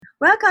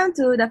Welcome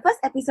to the first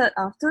episode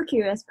of Two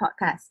Curious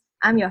Podcast.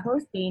 I'm your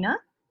host, Dana.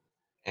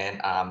 And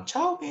I'm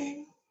Chow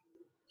Ming.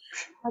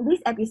 On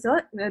this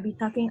episode, we'll be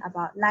talking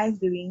about life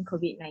during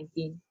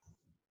COVID-19.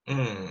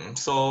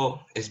 So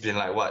it's been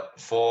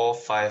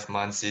 4-5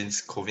 months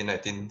since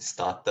COVID-19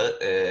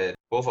 started, and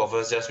both of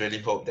us just really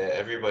hope that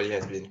everybody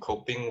has been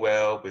coping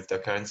well with the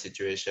current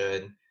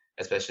situation,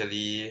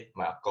 especially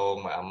my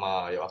akong, my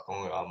ama, your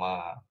akong, your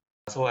ama.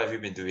 So what have you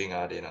been doing,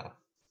 Dana?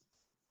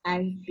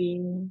 I've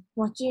been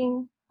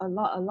watching a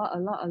lot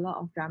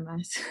of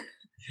dramas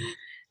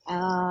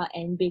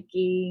and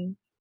baking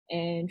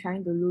and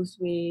trying to lose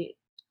weight.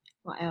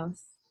 What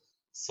else?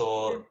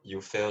 So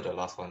you failed the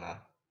last one,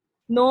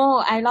 No,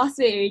 I lost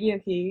weight already,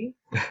 okay?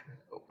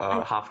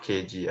 half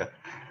kg.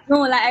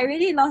 No, I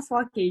really lost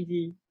 4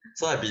 kg.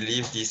 So I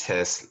believe this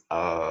has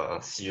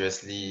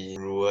seriously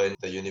ruined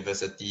the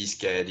university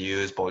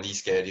schedules, poly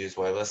schedules,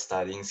 whatever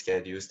studying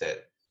schedules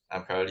that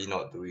I'm currently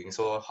not doing.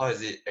 So how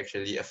has it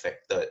actually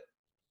affected,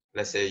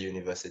 let's say,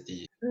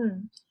 university?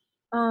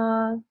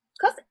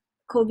 Because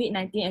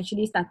COVID-19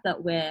 actually started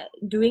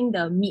during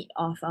the mid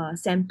of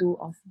Sem 2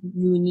 of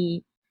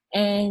uni,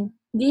 and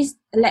this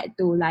led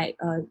to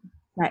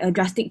a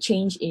drastic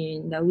change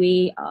in the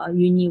way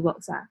uni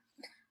works.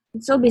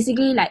 So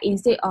basically,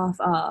 instead of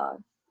a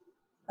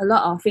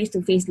lot of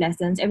face-to-face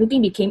lessons,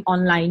 everything became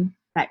online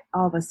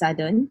all of a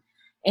sudden,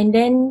 and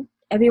then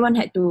everyone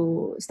had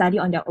to study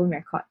on their own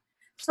record.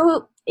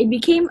 So it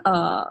became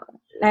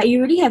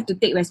you really have to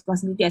take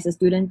responsibility as a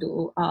student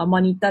to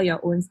monitor your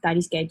own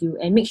study schedule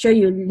and make sure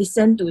you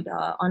listen to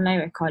the online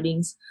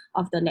recordings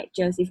of the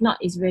lectures. If not,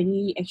 it's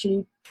really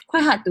actually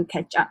quite hard to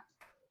catch up,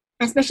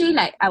 especially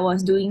I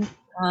was doing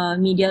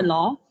media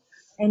law,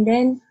 and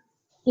then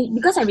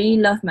because I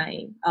really love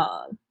my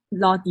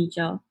law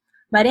teacher,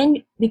 but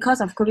then because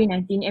of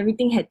COVID-19,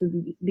 everything had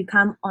to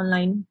become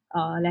online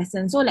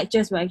lessons. So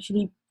lectures were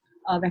actually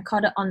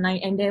recorded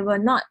online,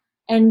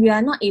 and we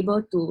are not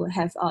able to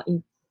have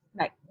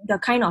the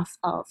kind of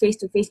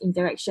face-to-face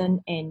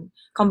interaction and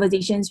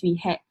conversations we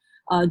had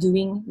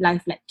during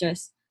live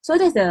lectures. So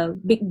there's a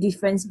big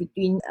difference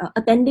between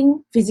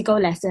attending physical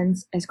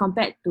lessons as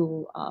compared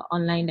to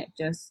online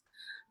lectures.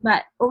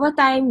 But over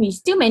time, we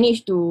still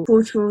managed to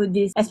pull through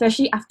this,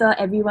 especially after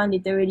everyone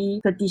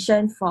literally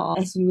petitioned for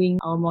SUing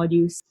our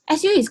modules.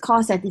 SU is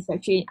called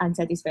satisfactory and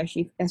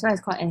unsatisfactory. That's why it's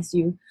called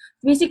SU.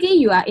 Basically,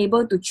 you are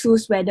able to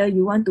choose whether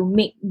you want to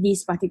make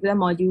this particular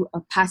module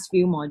a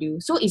pass-fail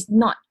module. So it's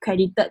not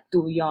credited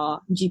to your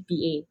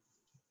GPA.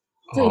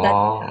 So it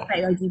doesn't affect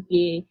your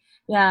GPA.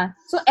 Yeah.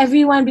 So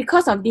everyone,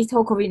 because of this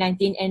whole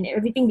COVID-19 and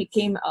everything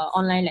became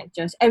online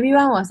lectures,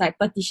 everyone was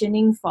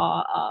petitioning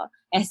for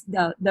as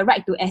the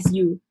right to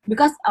SU,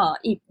 because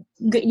it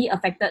greatly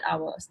affected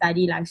our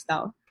study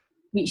lifestyle,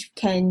 which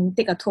can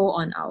take a toll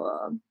on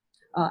our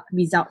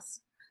results.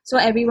 So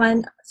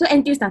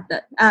NTU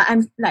started.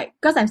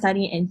 Because I'm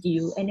studying in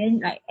NTU, and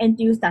then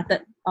NTU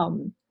started.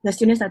 The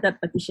students started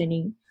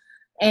petitioning,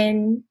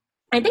 and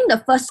I think the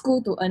first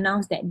school to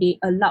announce that they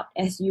allowed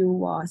SU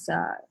was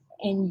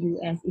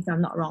NUS, if I'm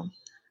not wrong.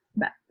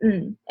 But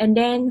and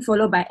then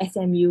followed by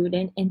SMU,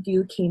 then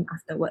NTU came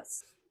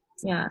afterwards.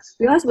 Yeah,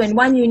 because when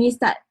one uni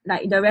start,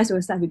 the rest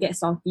will start to get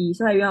salty,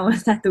 so everyone will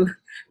start to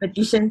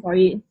petition for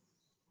it.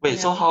 Wait,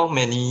 so how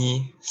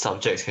many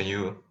subjects can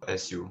you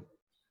SU?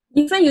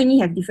 Different uni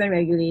have different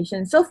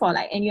regulations. So for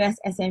NUS,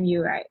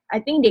 SMU, right,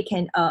 I think they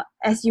can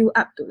SU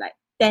up to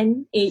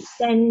 10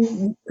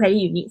 credit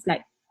units.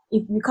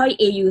 If we call it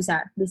AUs,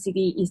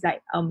 basically it's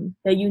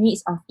the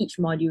units of each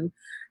module.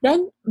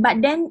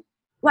 But then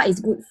what is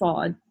good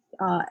for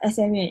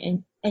SMU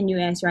and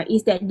NUS, right,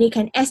 is that they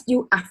can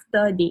SU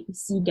after they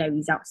see their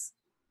results.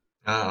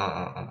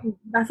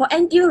 But for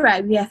NTU,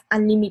 right, we have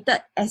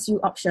unlimited SU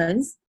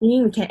options,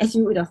 meaning we can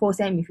SU the whole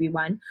SEM if we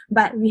want,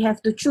 but we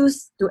have to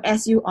choose to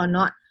SU or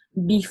not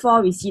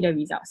before we see the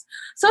results.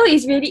 So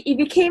it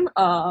became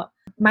a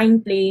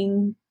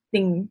mind-playing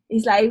thing.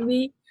 It's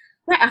we,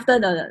 right after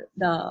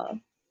the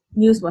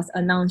news was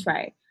announced,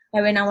 right,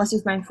 when I was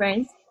with my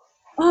friends,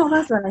 all of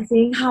us were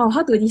saying how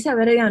to decide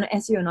whether you want to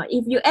SU or not.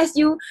 If you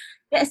SU,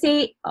 let's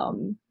say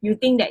you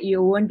think that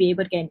you won't be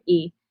able to get an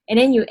A, and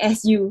then you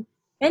SU,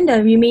 then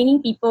the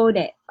remaining people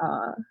that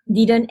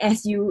didn't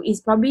SU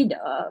is probably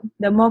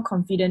the more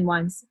confident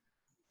ones.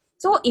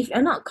 So if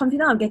you're not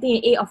confident of getting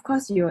an A, of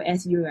course you'll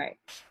SU, right?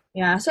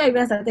 Yeah, so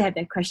everyone started to have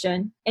that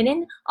question. And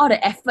then all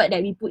the effort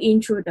that we put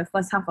in through the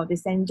first half of the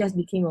SEM just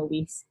became a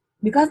waste.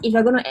 Because if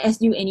you're going to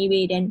SU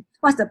anyway, then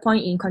what's the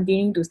point in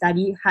continuing to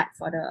study hard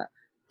for the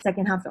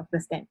second half of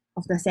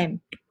the SEM?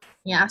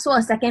 Yeah, so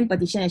a second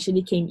petition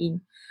actually came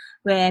in,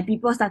 where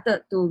people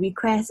started to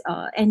request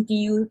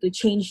NTU to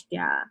change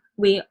their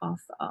way of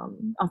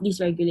this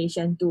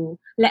regulation to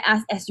let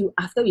us SU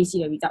after we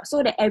see the results,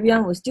 so that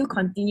everyone will still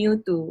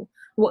continue to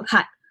work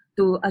hard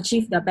to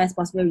achieve the best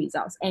possible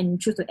results and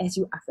choose to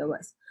SU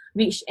afterwards,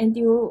 which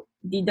NTU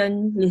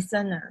didn't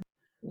listen.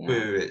 Yeah.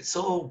 Wait.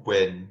 So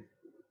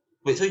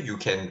so you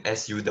can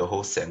SU the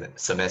whole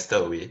semester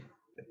away?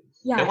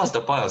 Yeah. Then what's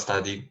the point of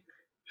studying?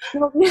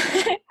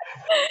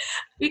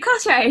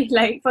 Because right,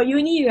 like for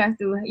uni,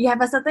 you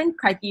have a certain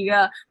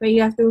criteria where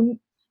you have to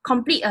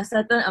complete a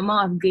certain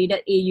amount of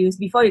graded AUs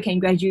before you can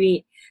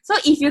graduate. So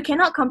if you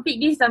cannot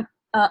complete this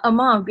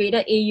amount of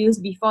graded AUs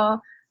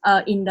before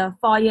in the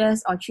 4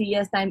 years or 3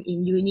 years time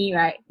in uni,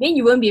 right, then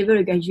you won't be able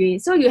to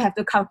graduate. So you have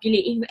to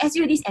calculate if you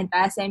SU this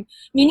entire sem,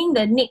 meaning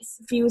the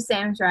next few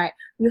sems, right,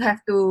 you have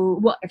to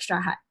work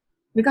extra hard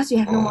because you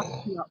have no more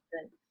Oh,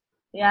 option.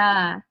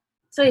 Yeah.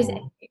 So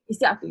oh, it's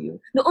still up to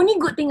you. The only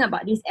good thing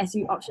about this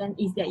SU option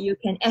is that you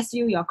can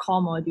SU your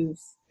core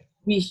modules,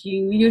 which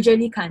you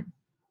usually can't.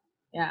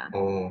 Yeah.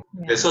 oh.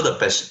 Okay, Yeah. so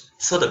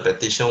the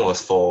petition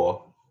was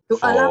To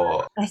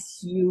allow for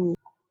SU.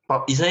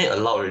 but isn't it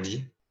allowed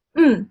already?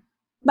 Mm.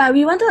 But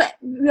we want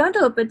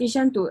to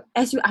petition to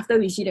SU after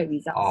we see the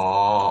results.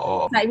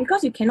 Oh, Like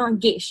because you cannot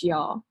gauge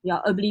your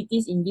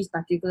abilities in this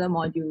particular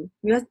module.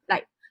 Because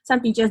like some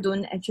teachers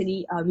don't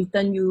actually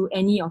return you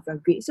any of your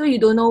grades. So you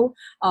don't know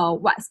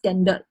what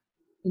standard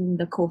in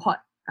the cohort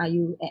are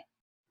you at.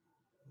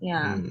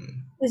 Yeah. mm.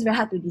 It's very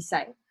hard to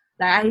decide.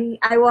 Like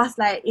I was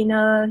like in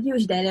a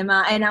huge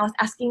dilemma and I was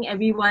asking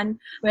everyone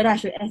whether I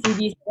should SU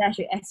this, whether I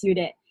should SU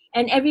that.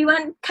 And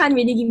everyone can't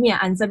really give me an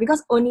answer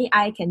because only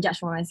I can judge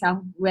for myself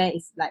where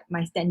is like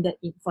my standard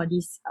for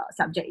this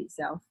subject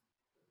itself.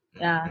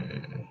 Yeah.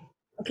 Mm.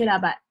 Okay lah,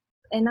 but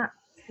end up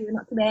still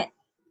not too bad.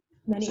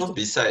 Managed So to.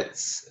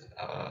 besides,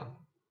 oh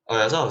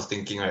yeah, so I was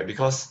thinking, right,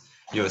 because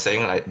you were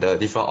saying like the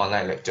different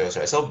online lectures,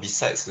 right? So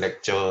besides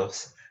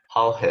lectures,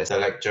 how has the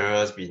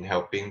lecturers been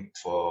helping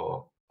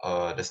for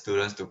the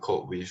students to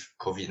cope with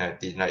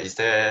COVID-19? Like, is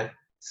there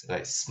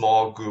like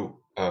small group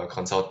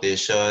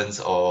consultations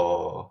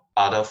or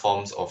other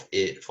forms of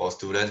aid for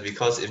students?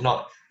 Because if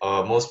not,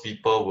 most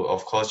people will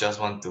of course just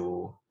want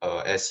to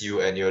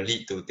SU, and it'll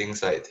lead to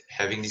things like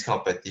having these kind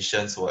of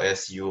petitions for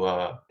SU,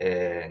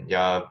 and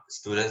yeah,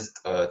 students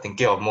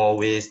thinking of more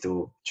ways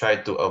to try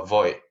to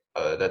avoid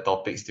the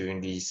topics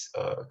during the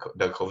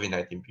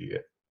COVID-19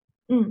 period.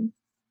 Mm.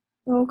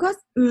 Well, because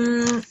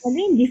I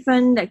think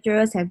different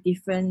lecturers have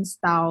different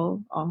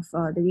style of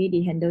the way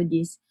they handle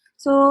this.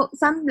 So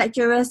some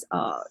lecturers,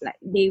 like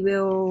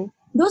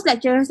those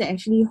lecturers that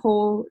actually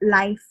hold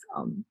live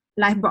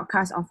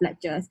broadcast of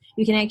lectures,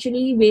 you can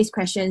actually raise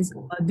questions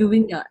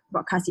during the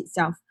broadcast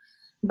itself.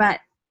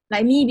 But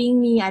like me being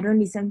me, I don't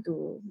listen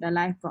to the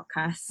live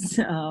broadcast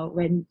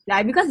when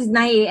like because it's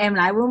 9 a.m.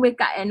 Like, I won't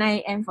wake up at 9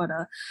 a.m. for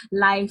the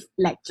live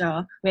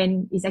lecture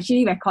when it's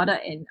actually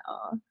recorded and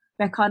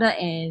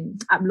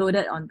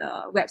uploaded on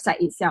the website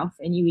itself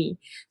anyway.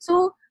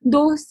 So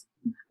those,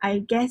 I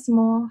guess,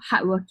 more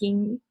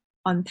hardworking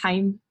on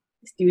time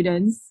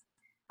students,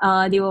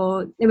 they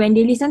will when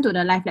they listen to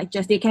the live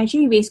lectures, they can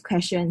actually raise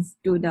questions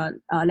to the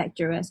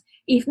lecturers.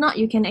 If not,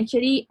 you can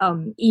actually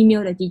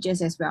email the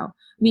teachers as well,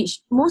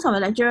 which most of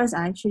the lecturers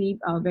are actually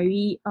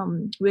very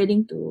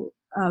willing to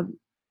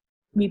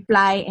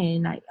reply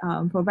and like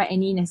provide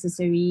any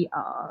necessary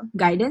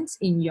guidance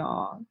in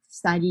your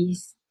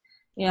studies.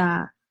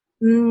 Yeah.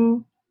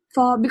 Mm,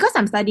 for because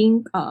I'm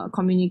studying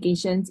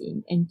communications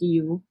in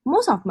NTU,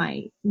 most of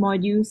my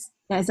modules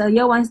as a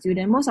year one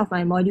student, most of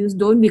my modules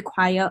don't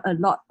require a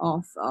lot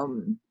of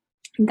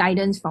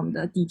guidance from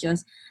the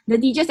teachers. The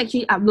teachers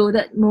actually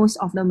uploaded most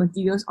of the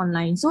materials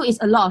online, so it's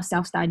a lot of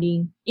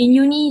self-studying. In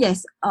uni,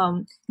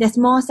 there's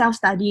more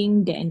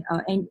self-studying than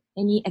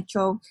any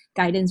actual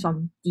guidance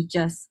from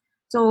teachers.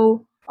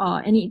 So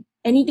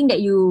anything that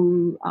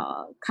you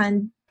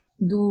can't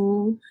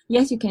do,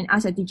 yes, you can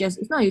ask your teachers.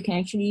 If not, you can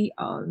actually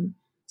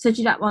search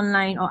it up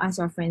online or ask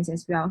your friends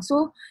as well.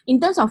 So in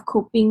terms of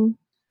coping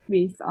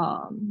with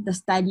the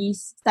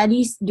studies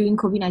during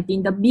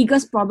COVID-19, the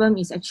biggest problem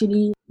is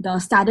actually the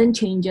sudden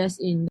changes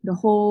in the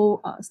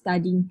whole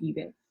studying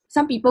period.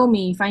 Some people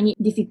may find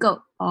it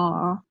difficult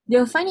or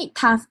they'll find it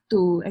tough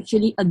to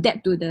actually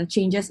adapt to the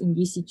changes in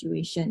this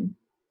situation.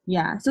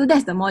 Yeah, so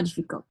that's the more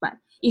difficult part.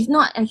 If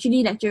not,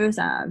 actually lecturers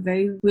are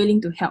very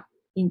willing to help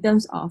in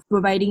terms of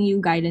providing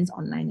you guidance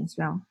online as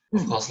well.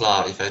 Of course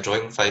lah, if I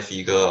join 5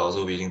 figure, I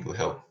also willing to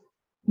help.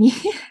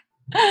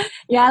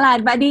 Yeah lah,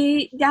 but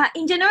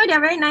in general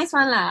they're very nice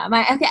one lah.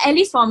 Okay, at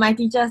least for my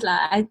teachers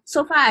lah.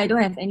 So far I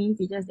don't have any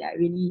teachers that I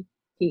really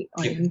hate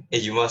or anything.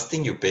 You must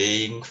think you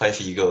paying 5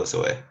 figure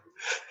also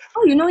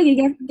Oh, you know you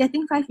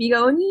getting 5 figure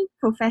only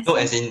No, professor.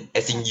 as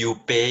in you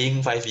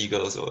paying 5 figure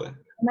also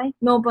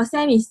No, per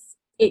sem is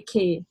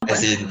 8K.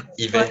 As in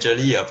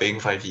eventually you're paying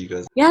 5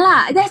 figures. Yeah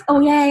lah,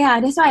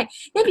 yeah. That's why.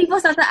 Then people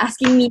started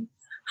asking me,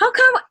 how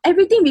come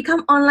everything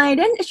become online?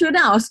 Then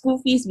shouldn't our school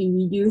fees be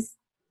reduced?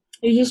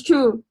 Which is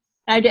true.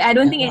 I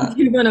don't think Yeah.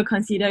 anyone's gonna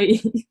consider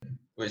it.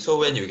 Wait, so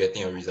when you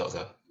getting your results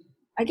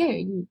I get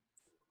already.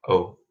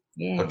 Oh,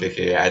 Yeah.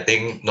 okay. I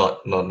think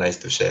not nice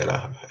to share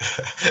lah.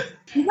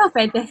 It's not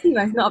fantastic,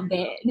 but it's not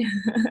bad.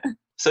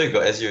 So you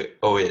got SU.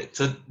 Oh wait,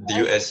 so do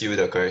you SU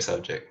the correct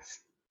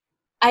subjects?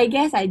 I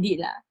guess I did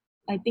lah.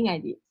 I think I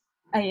did.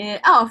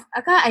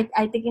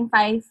 I taken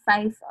five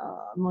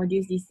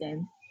modules this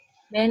sem.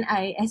 Then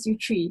I SU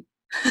 3.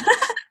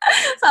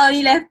 So I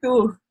only left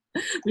 2,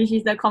 which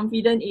is the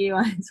confident A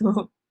one.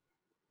 So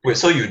Wait,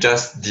 so you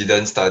just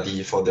didn't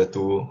study for the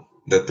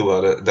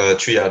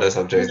three other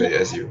subjects that you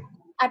SU?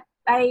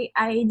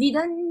 I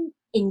didn't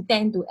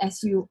intend to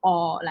SU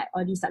or like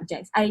all these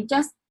subjects.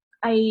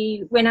 I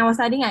when I was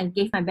studying, I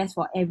gave my best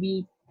for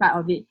every part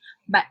of it.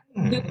 But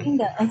during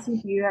the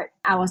SU period,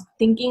 I was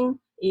thinking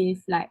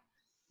if like,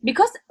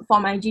 because for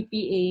my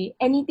GPA,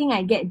 anything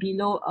I get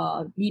below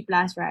a B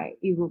plus, right,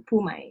 it will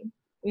pull my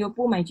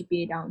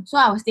GPA down. So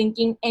I was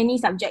thinking any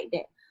subject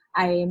that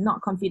I am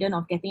not confident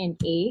of getting an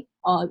A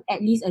or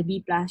at least a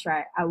B plus,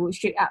 right, I would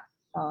straight up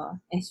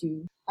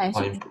SU. I Oh,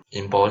 actually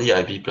in poly,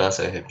 I B plus,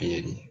 I happy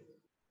already.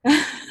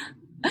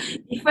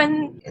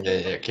 different.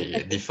 Yeah, okay,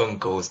 yeah, different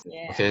goals.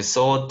 Yeah. Okay,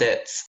 so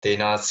that's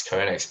Dana's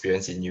current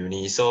experience in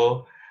uni.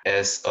 So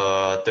as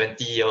a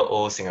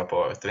 20-year-old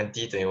Singapore,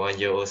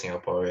 21-year-old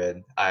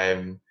Singaporean,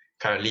 I'm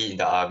currently in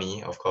the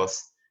army, of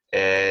course.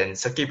 And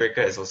circuit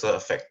breaker has also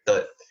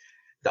affected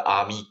the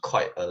army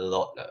quite a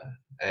lot.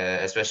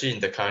 Especially in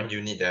the current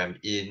unit that I'm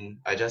in.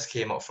 I just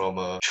came out from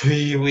a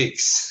 3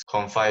 weeks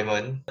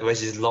confinement,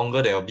 which is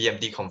longer than a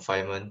BMT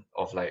confinement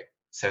of like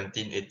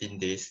 17, 18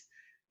 days.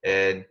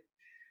 And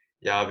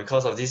yeah,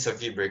 because of this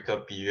circuit breaker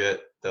period,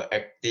 the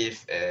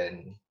active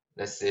and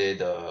let's say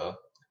the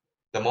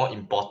more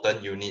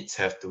important units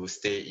have to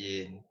stay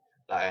in.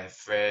 Like I have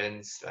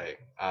friends like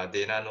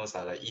Dana knows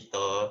like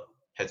Ether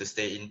had to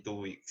stay in 2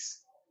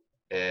 weeks,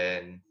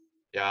 and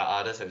yeah,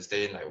 others have to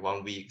stay in like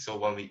 1 week. So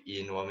 1 week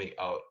in, 1 week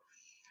out,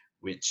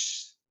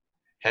 which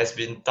has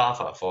been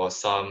tough for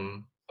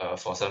some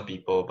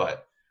people.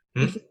 But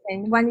If you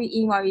can 1 week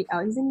in, 1 week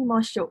out, isn't it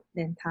more shiok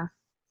than tough?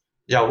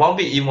 yeah, 1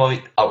 week in, 1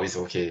 week out is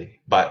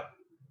okay. But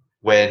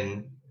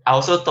when I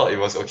also thought it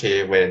was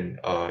okay when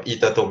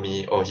Ether told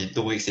me, oh, he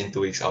 2 weeks in, 2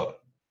 weeks out.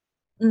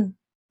 Mm.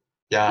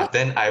 Yeah,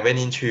 then I went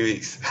in 3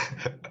 weeks.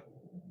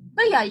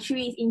 So you are 3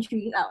 weeks in,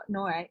 3 weeks out,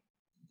 no, right?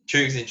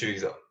 3 weeks in, 3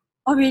 weeks out.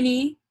 Oh,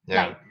 really?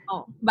 Yeah. Like,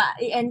 oh, but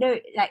it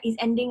ended, like, it's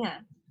ending,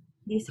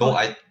 this No,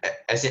 whole.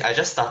 as in I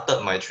just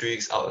started my 3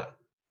 weeks out.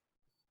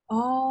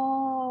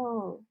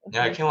 Oh,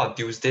 Yeah, I okay. came on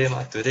Tuesday.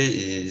 Today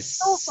is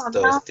So from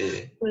now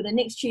Thursday. to the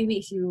next 3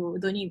 weeks, you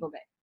don't need to go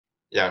back.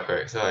 Yeah,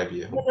 correct. So I'll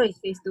be at Even home. though it's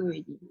phase 2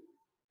 already.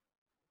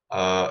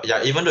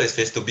 Yeah, even though it's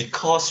phase two,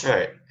 because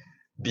right,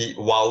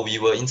 while we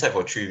were inside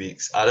for 3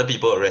 weeks, other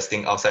people were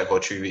resting outside for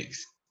 3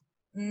 weeks.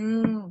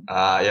 Mm.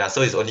 Yeah,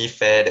 so it's only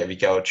fair that we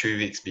get our 3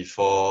 weeks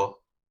before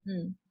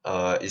Mm.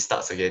 it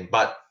starts again.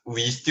 But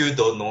we still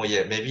don't know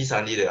yet. Maybe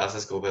suddenly they ask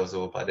us go back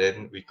also, but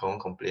then we can't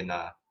complain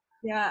lah.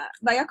 Yeah,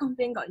 but your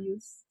complaint got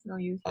use, no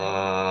use,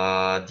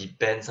 right?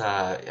 Depends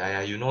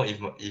Yeah, you know,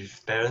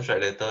 if parents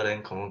write letter,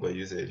 then confirm got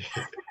use already.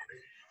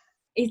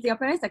 Is your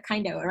parents the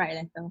kind that will write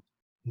a letter?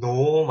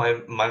 No,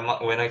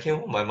 when I came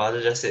home, my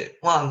mother just said,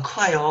 哇，很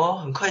快哦，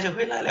很快就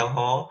回来了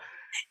哦。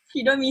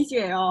She don't miss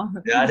you at all.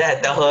 Yeah, then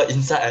I tell her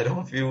inside I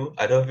don't feel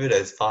that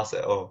it's fast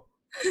at all.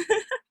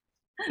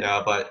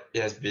 Yeah, but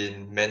it has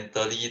been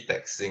mentally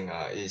taxing.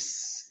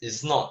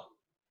 It's not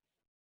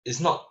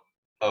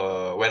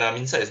when I'm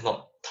inside it's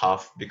not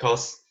tough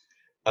because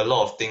a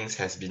lot of things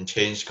has been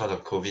changed because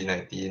of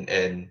COVID-19,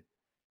 and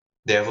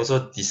they have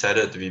also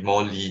decided to be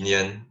more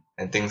lenient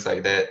and things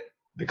like that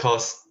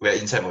because we're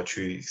inside for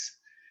 3 weeks.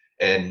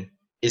 And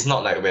it's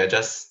not like we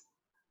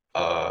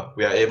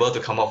are able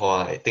to come out for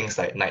like things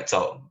like nights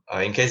out.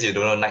 In case you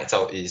don't know, nights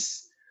out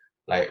is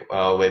like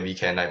where we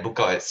can like book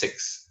out at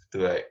 6 to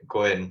like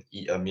go and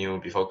eat a meal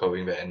before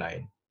going back at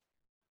 9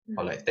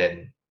 or like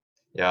 10.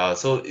 Yeah,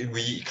 so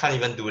we can't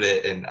even do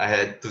that, and I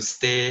had to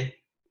stay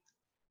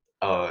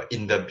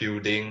in the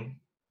building,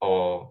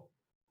 or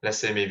let's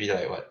say maybe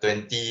like what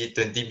 20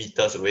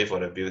 meters away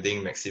from the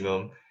building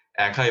maximum,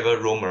 and I can't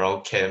even roam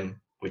around camp,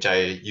 which I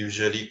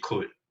usually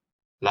could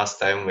last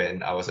time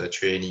when I was a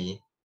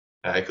trainee.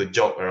 I could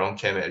jog around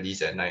camp at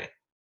least at night.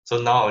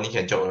 So now I only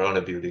can jog around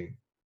the building.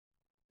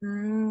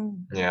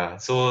 Mm. Yeah,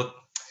 so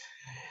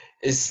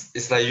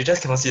it's like you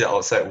just cannot see the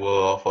outside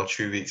world for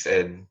 3 weeks,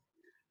 and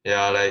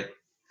yeah, like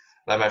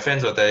my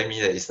friends were telling me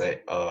that it's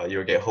like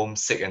you'll get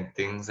homesick and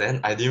things,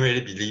 and I didn't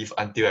really believe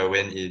until I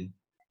went in.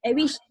 At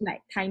which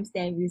like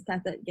timestamp you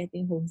started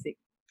getting homesick?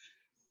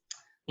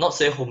 Not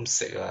say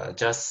homesick,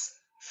 just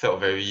felt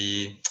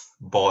very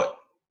bored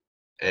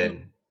Mm.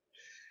 and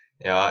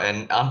yeah,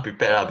 and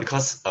unprepared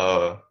because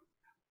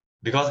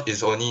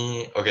it's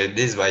only okay.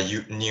 This is my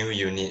new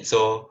unit,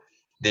 so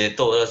they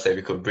told us that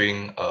we could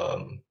bring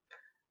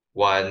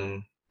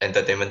one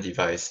entertainment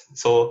device.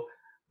 So,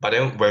 but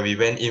then when we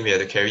went in, we had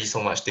to carry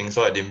so much things,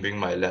 so I didn't bring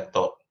my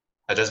laptop.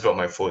 I just brought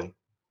my phone.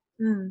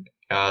 Mm.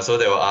 So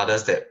there were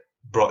others that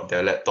brought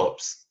their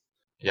laptops.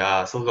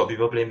 Yeah, so got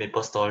people play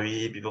Maple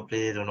Story, people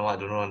play don't know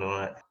what.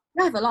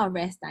 You have a lot of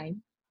rest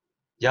time.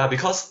 Yeah,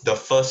 because the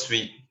first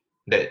week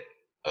that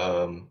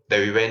that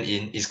we went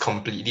in is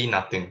completely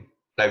nothing.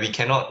 Like we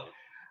cannot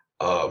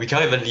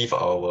even leave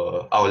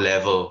our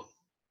level.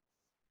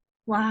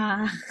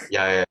 Wow.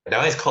 Yeah, that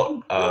one is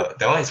called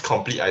that one is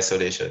complete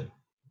isolation.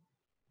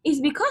 It's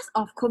because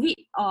of COVID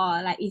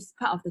or like it's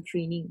part of the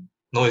training?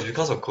 No, it's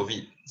because of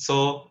COVID.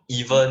 So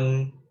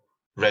even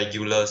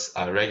regulars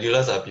are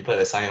people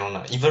that sign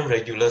on. Even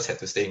regulars had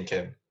to stay in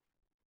camp.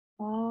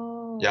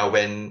 Yeah,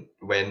 when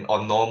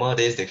on normal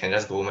days they can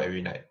just go home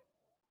every night.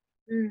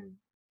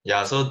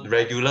 Yeah, so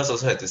regulars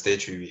also had to stay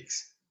 3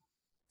 weeks.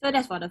 So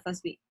that's for the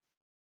first week.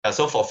 Yeah,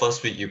 so for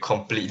first week you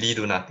completely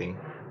do nothing.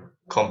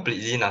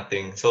 Completely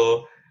nothing.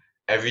 So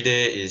every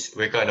day is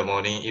wake up in the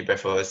morning, eat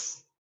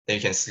breakfast, then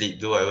you can sleep,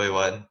 do whatever you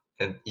want,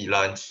 then eat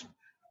lunch,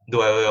 do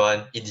whatever you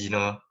want, eat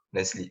dinner,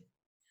 then sleep.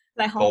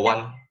 Like For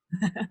hotel.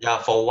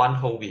 for 1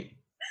 whole week.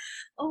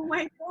 Oh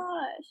my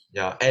gosh.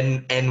 Yeah.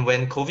 And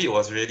when COVID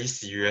was really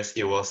serious,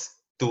 it was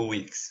 2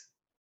 weeks.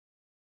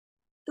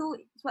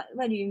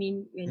 What do you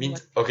mean when you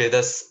Means okay,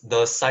 the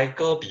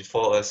cycle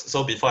before us.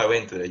 So before I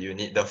went to the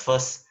unit, the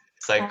first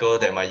cycle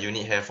that my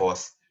unit have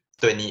was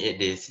 28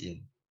 days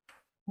in.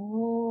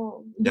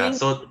 Yeah, doing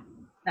so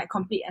like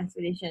complete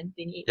isolation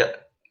 28? yeah,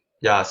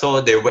 yeah.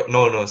 So they went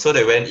no. So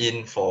they went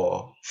in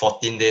for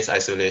 14 days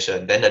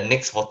isolation. Then the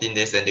next 14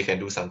 days, then they can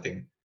do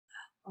something.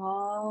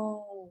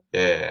 Oh.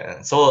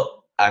 Yeah.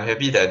 So I'm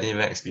happy that I didn't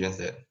even experience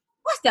that.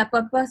 What's their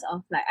purpose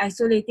of like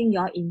isolating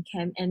y'all in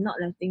camp and not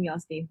letting y'all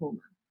stay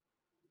home?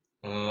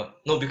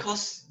 No,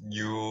 because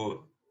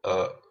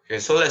okay,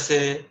 so let's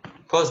say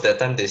because that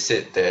time they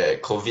said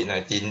that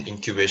COVID-19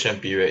 incubation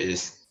period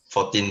is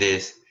 14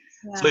 days.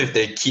 So Yeah. if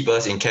they keep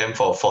us in camp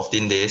for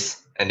 14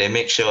 days and they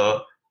make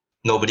sure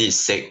nobody is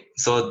sick,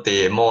 so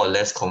they more or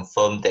less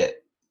confirm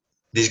that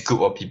this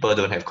group of people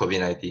don't have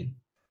COVID-19.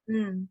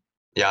 Mm.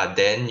 Yeah,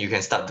 then you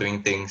can start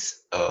doing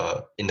things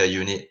in the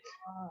unit.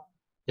 Oh.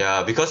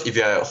 Yeah, because if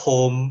you're at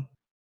home,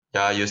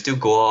 yeah, you still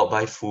go out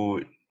buy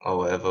food or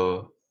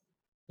whatever.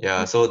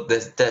 Yeah, so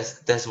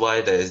that's why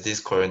there is this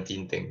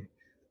quarantine thing.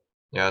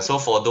 Yeah, so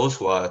for those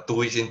who are 2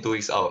 weeks in, 2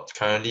 weeks out,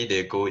 currently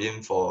they go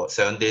in for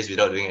 7 days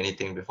without doing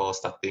anything before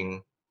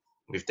starting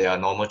with their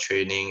normal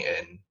training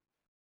and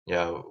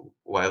yeah,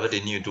 whatever they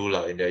need to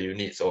do in their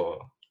units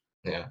or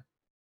yeah.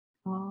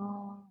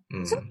 Oh.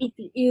 So Mm,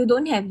 if you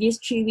don't have these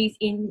 3 weeks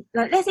in,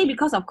 like let's say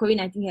because of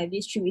COVID-19, you have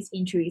these 3 weeks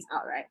in, 3 weeks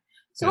out, right?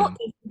 So mm.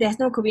 if there's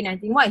no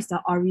COVID-19, what is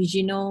the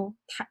original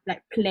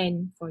like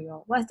plan for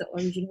your? What is the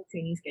original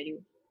training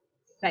schedule?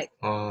 Like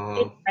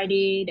Uh,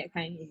 Friday, that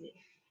kind, is it?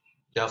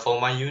 yeah,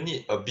 for my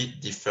unit a bit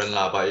different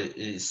lah, but it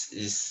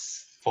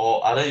is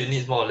for other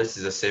units more or less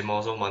is the same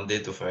also Monday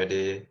to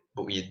Friday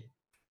book in.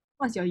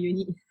 What's your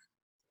unit?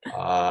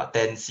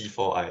 10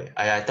 C4I.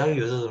 I tell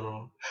you also don't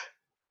know.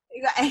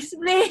 You got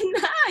explain.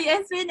 You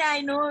explain that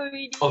I know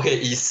already.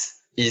 Okay,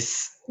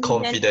 is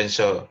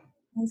confidential.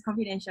 It's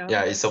confidential.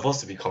 Yeah, it's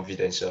supposed to be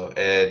confidential.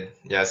 And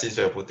yeah, since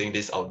we're putting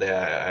this out there,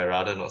 I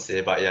rather not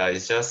say. But yeah,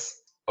 it's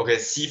just okay.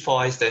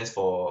 C4I stands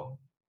for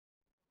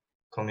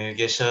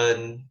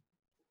communication,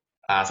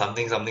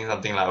 something something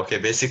something like. Okay,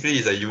 basically,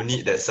 it's a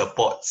unit that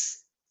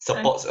supports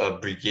a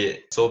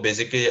brigade. So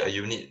basically, a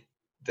unit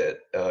that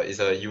is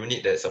a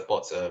unit that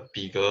supports a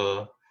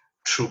bigger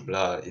troop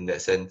lah. In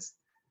that sense,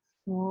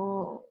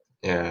 Oh,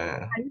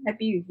 yeah, are you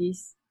happy with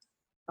this?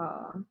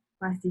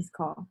 What's this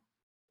called?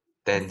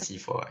 10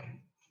 C4I.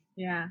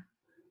 Yeah.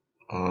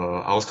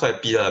 I was quite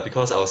happy lah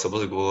because I was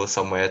supposed to go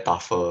somewhere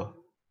tougher.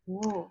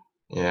 Oh.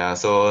 Yeah,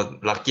 so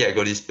lucky I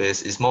got this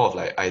place. It's more of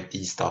like IT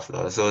stuff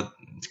lah. So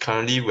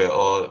currently we're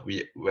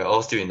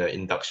all still in the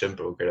induction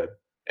program,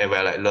 and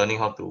we're like learning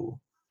how to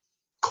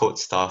code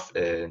stuff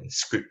and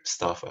script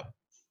stuff.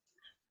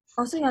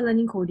 Also, you're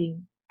learning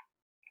coding.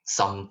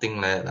 Something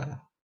like that lah.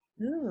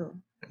 Oh.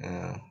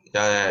 Yeah,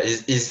 yeah.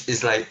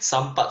 It's like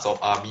some parts of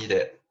army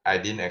that I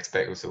didn't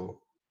expect also.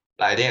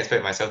 Like I didn't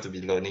expect myself to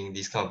be learning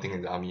this kind of thing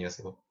in the army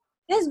also.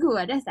 That's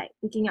good. That's like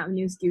picking up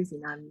new skills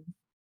in army.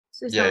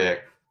 So it's Yeah, not yeah,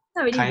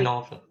 not really kind big.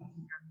 of.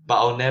 But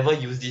I'll never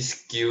use this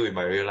skill in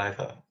my real life.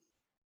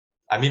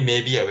 I mean,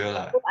 maybe I will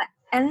lah.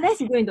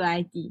 Unless you go into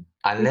IT.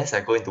 Unless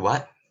I go into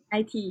what?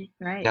 IT,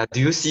 right? Yeah, do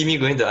you see me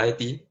going to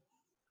IT?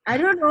 I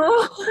don't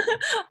know.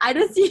 I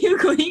don't see you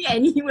going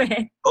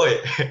anywhere. Oh,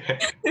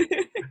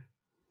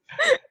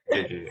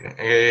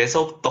 okay.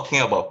 So talking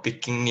about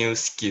picking new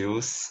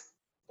skills,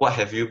 what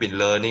have you been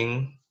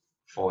learning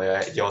for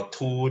your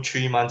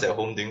 2-3 months at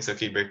home doing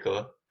circuit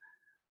breaker?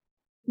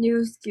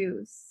 New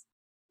skills.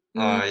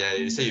 Mm, Yeah,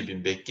 you say you've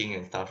been baking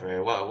and stuff, right?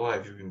 What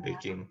have you been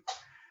baking?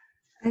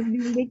 I've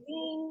been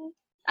baking.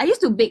 I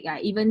used to bake,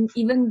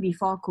 even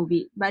before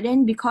COVID. But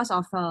then because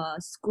of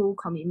school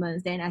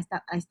commitments, then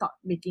I stopped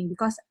baking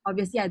because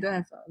obviously I don't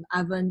have an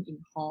oven in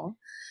hall.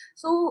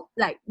 So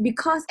like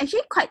because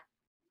actually quite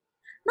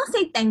not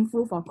say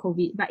thankful for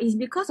COVID, but it's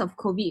because of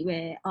COVID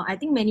where I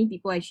think many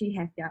people actually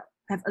have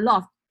a lot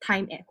of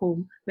time at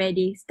home where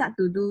they start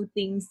to do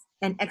things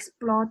and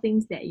explore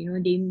things that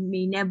they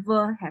may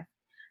never have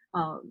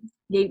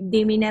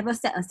they may never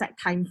set aside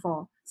time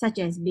for, such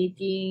as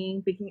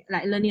baking, picking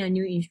like learning a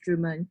new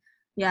instrument.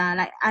 Yeah,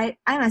 like I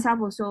myself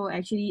also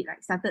actually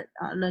like started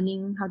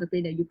learning how to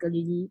play the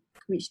ukulele,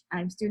 which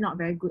I'm still not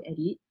very good at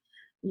it.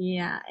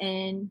 Yeah,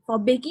 and for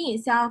baking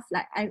itself,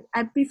 like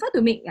I prefer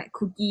to make like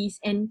cookies,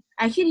 and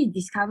I actually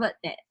discovered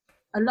that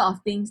a lot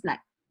of things like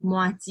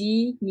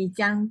muaji, mi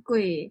jiang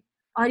gui,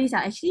 all these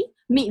are actually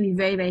made with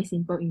very very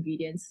simple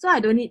ingredients. So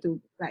I don't need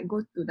to like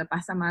go to the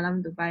pasar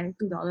malam to buy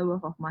 $2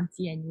 worth of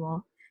muaji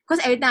anymore.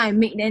 Because every time I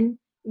make, then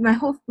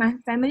my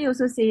family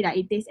also say that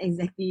it tastes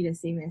exactly the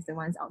same as the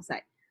ones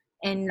outside.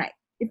 And like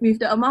if with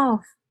the amount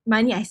of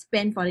money I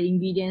spend for the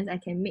ingredients, I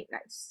can make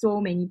like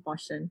so many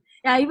portions.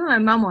 Yeah, even my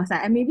mom was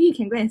like, maybe you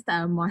can go and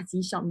start a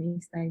muazi shop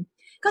next time.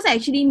 Because I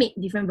actually made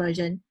different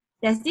version.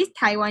 There's this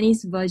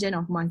Taiwanese version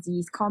of muazi.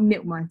 It's called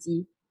milk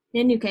muazi.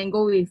 Then you can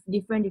go with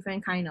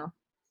different kind of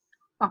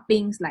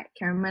toppings like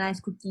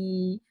caramelized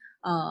cookie,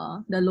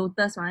 the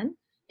lotus one,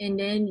 and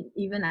then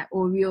even like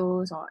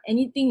Oreos or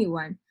anything you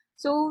want.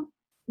 So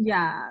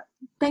yeah,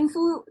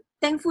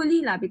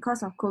 thankfully lah,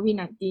 because of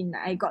COVID-19,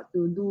 I got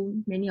to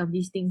do many of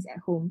these things at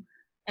home.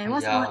 And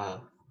what's more, Yeah.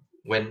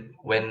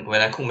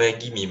 When I cook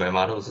Maggie mee, my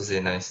mother also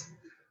say nice.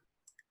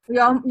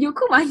 you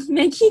cook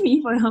Maggie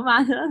mee for your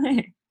mother.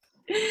 Eh?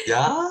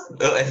 Yeah,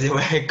 no, as in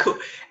when I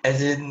cook,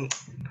 as in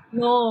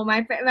No,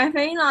 my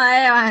family not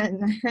like that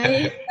one.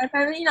 My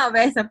family not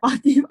very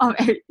supportive of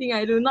everything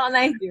I do. Not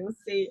nice, they'll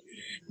say.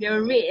 They'll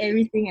rate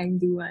everything I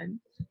do one.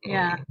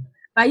 Yeah. mm,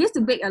 But I used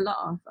to bake a lot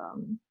of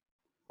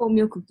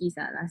oatmeal cookies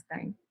last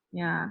time.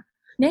 Yeah.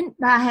 Then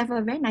but I have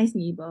a very nice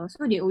neighbor,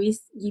 so they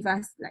always give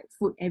us like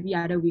food every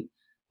other week.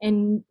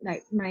 And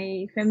like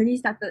my family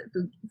started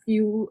to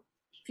feel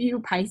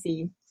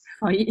paiseh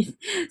for it.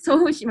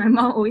 So my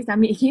mom always tell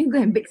me, can you go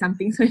and bake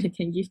something so they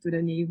can give to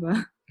the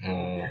neighbor?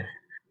 oh,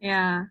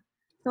 Yeah.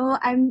 So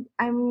I'm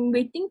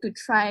waiting to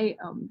try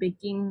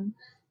baking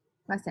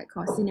what's that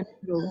called? Cinnamon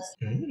rolls.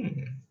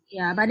 mm.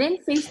 Yeah, but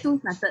then phase two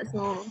started,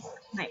 so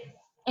might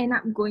end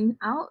up going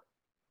out.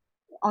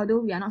 Although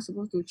we are not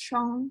supposed to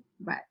chong,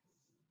 but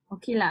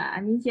okay lah.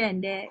 I mean here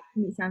and there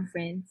meet some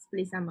friends,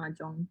 play some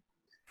mahjong.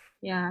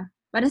 Yeah.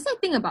 But the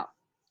sad thing about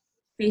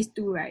phase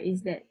two, right,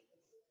 is that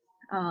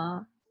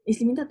it's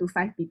limited to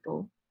 5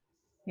 people.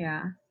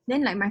 Yeah.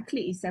 Then like my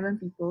clique is 7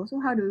 people. So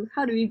how do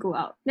we go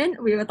out? Then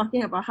we were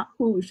talking about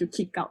who we should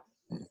kick out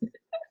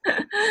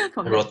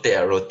from that.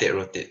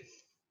 Rotate.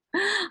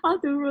 How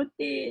to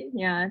rotate?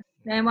 Yeah.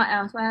 Then what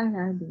else? What else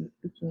have I been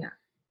picking up?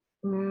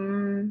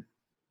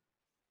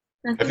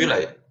 Have Nothing you much.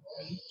 like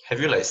have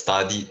you like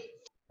studied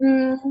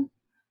Mm,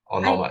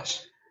 or not I much?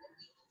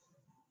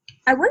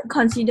 I won't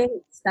consider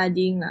it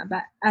studying lah,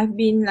 but I've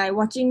been like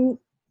watching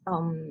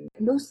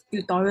those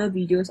tutorial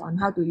videos on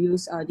how to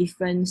use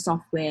different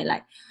software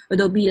like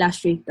Adobe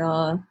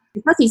Illustrator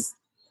because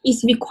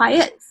it's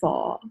required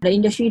for the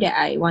industry that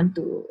I want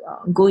to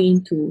go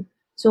into.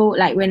 So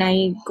like when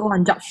I go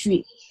on job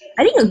street,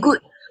 I think a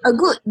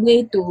good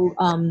way to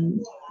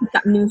pick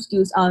up new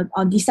skills or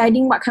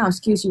deciding what kind of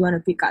skills you want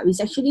to pick up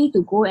is actually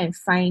to go and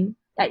find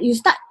like you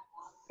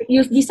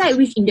decide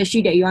which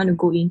industry that you want to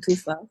go into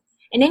first.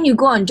 And then you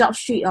go on job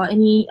street or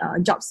any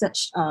job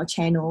search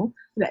channel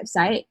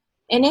website.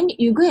 And then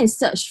you go and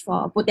search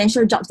for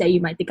potential jobs that you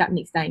might take up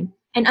next time.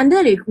 And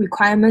under the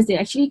requirements, they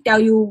actually tell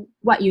you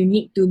what you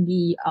need to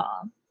be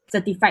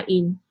certified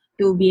in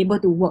to be able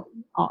to work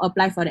or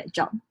apply for that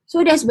job.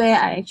 So that's where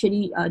I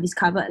actually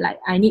discovered like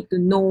I need to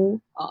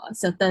know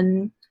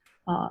certain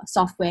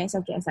software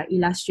such as like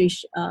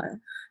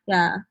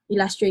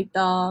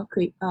Illustrator,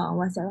 create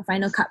what's that,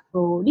 Final Cut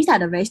Pro. These are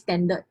the very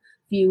standard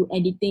view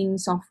editing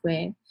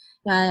software.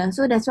 Yeah,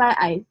 so that's why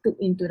I took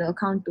into the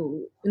account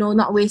to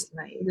not waste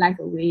my life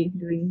away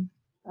during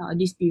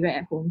this period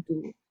at home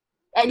to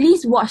at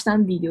least watch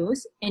some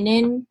videos and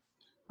then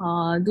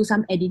do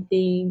some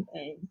editing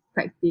and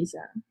practice.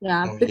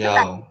 Yeah, Oh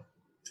because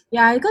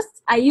yeah.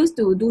 I used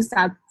to do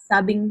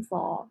subbing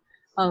for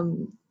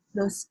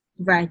those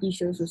variety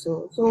shows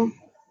also. So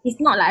it's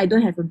not like I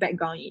don't have a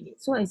background in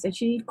it. So it's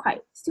actually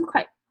quite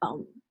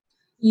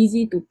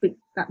easy to pick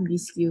up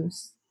these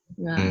skills.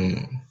 Yeah.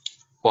 Mm.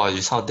 Wow,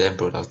 you sound damn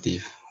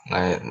productive.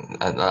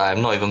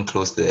 I'm not even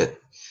close to that.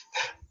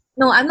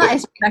 No, I'm not But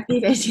as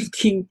productive as you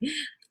think.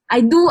 I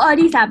do all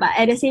these but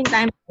at the same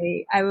time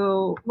I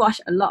will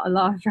watch a lot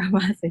of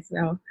dramas as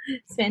well.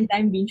 Spend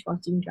time binge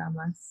watching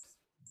dramas.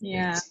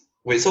 Yeah.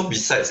 wait, so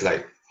besides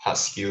like hard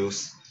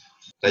skills,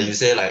 like you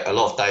say like a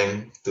lot of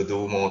time to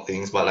do more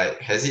things, but like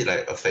has it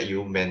like affect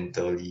you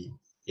mentally?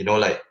 You know,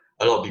 like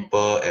a lot of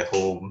people at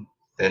home,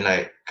 then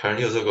like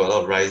currently also got a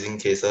lot of rising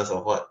cases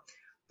of what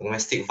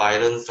domestic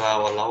violence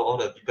lah, walao, all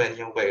the people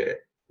anyhow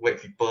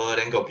whack people,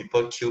 then got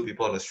people kill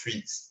people on the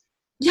streets.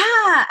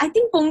 Yeah, I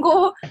think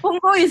Punggol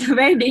is a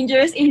very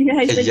dangerous area,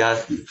 especially Yeah,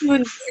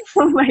 soon.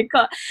 Oh my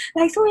god,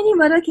 like so many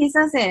murder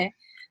cases.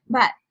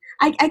 But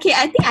I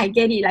think I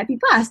get it. Like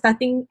people are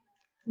starting,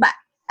 but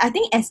I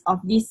think as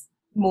of this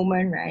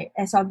moment, right,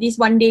 as of this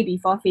one day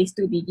before phase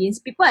two begins,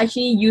 people are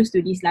actually used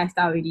to this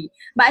lifestyle already.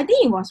 But I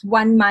think it was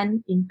 1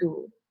 month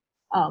into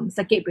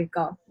circuit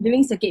breaker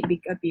during circuit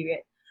breaker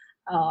period,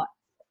 uh,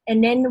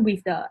 and then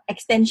with the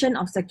extension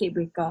of circuit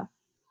breaker,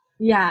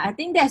 yeah, I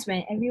think that's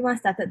when everyone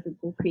started to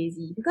go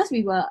crazy because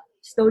we were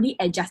slowly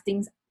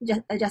adjusting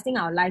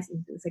our lives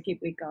into circuit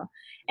breaker.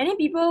 And then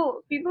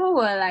people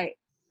were like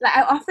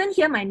I often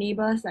hear my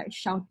neighbors like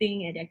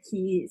shouting at their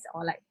kids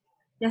or like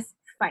just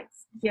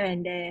fights here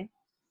and there.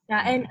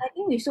 Yeah, and I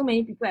think with so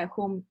many people at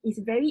home, it's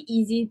very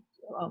easy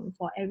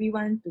for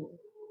everyone to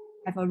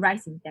have a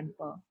rise in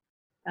temper.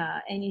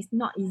 And it's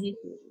not easy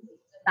to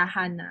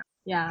tahan.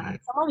 Yeah.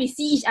 Somehow we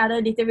see each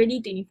other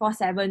literally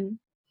 24/7.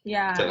 Okay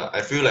Yeah. lah,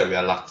 I feel like we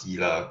are lucky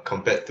lah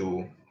compared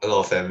to a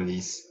lot of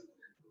families.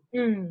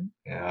 Mm.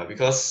 Yeah,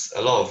 because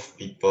a lot of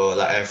people,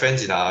 like I have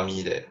friends in the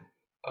army that,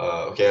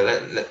 okay,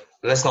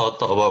 let's not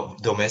talk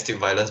about domestic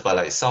violence, but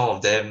like some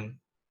of them,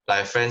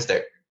 like friends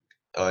that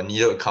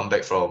needed to come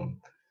back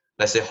from,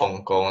 let's say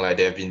Hong Kong, like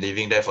they have been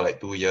living there for like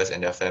 2 years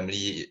and their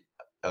family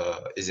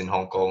is in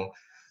Hong Kong,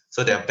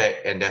 so they're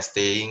back and they're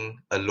staying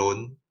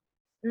alone.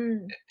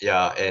 Mm.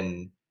 Yeah,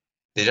 and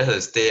they just have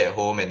to stay at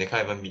home and they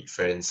can't even meet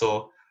friends.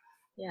 So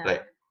Yeah.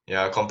 like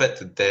yeah, compared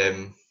to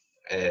them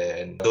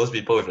and those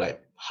people with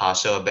like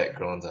harsher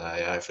backgrounds,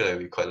 I feel like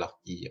we're quite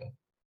lucky.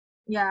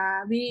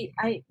 Yeah,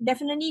 I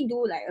definitely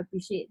do like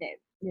appreciate that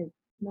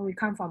we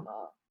come from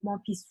a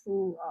more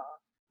peaceful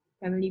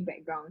family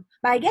background.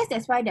 But I guess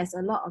that's why there's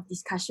a lot of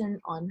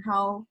discussion on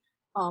how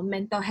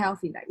mental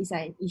health is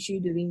an issue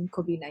during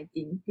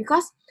COVID-19,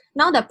 because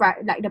now the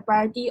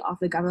priority of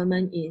the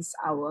government is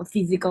our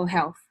physical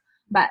health,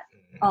 but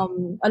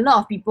a lot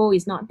of people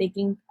is not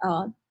taking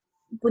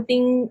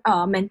putting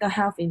mental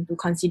health into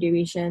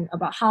consideration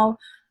about how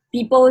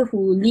people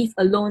who live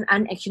alone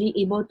aren't actually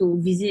able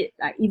to visit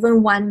like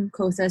even one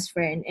closest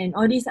friend, and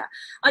all these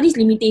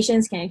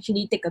limitations can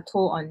actually take a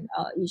toll on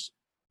each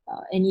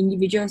an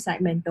individual's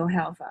like mental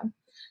health.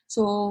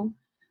 So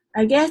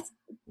I guess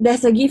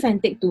there's a give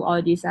and take to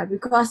all this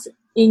because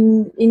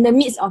in the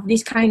midst of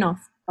this kind of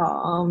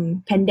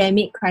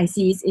pandemic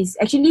crisis, it's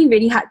actually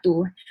really hard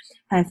to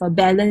have a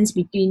balance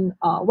between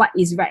what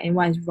is right and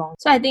what is wrong.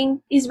 So I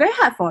think it's very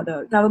hard for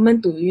the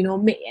government to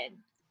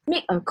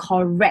make a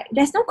correct.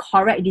 There's no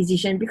correct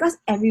decision because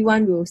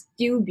everyone will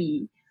still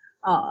be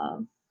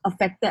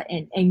affected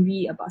and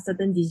angry about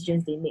certain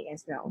decisions they make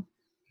as well.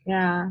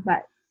 Yeah,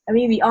 but I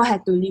mean we all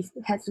have to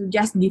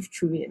just live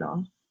through it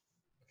all.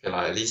 Okay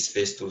lah, at least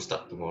phase two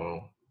start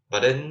tomorrow.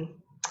 But then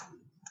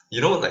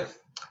you know like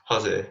how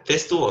to say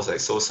phase two was like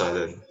so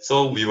sudden.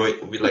 So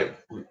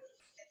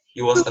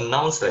it was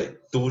announced like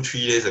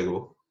 2-3 days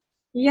ago.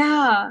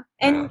 Yeah,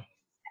 Yeah. and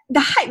the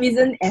hype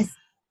isn't as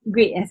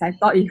great as I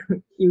thought it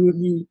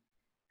would be.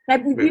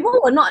 Like Wait.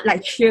 people were not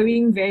like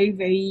cheering very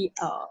very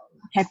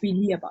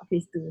happily about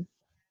phase two.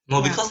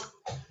 No, Yeah. because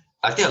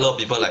I think a lot of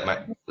people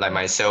like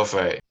myself,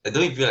 right? I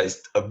don't feel like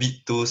it's a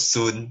bit too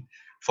soon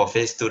for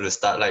phase two to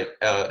start. Like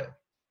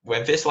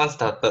when phase one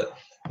started,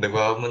 the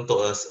government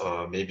told us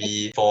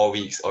maybe 4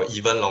 weeks or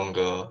even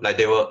longer. Like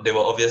they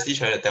were obviously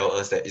trying to tell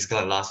us that it's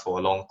gonna last for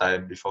a long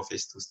time before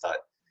phase two start.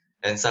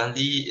 And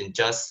suddenly in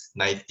just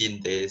 19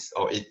 days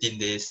or 18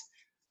 days,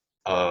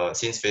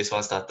 since phase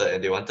one started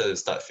and they wanted to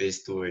start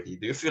phase two already,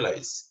 do you feel like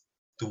it's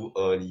too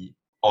early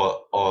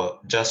or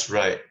just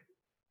right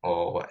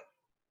or what?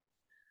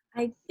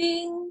 I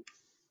think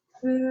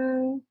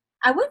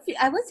I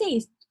won't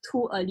say it's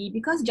too early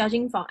because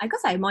judging from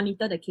because I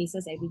monitor the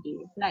cases every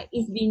day. Like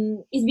it's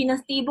been a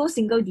stable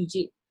single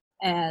digit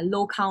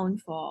low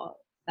count for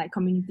like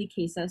community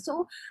cases.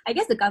 So I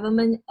guess the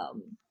government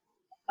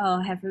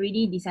have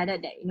already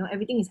decided that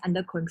everything is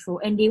under control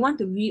and they want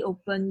to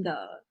reopen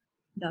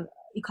the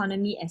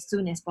economy as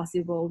soon as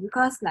possible,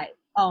 because like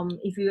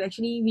if you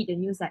actually read the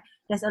news, like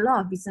there's a lot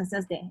of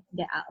businesses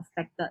that are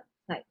affected,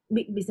 like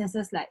big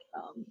businesses like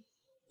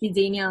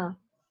Kidzania.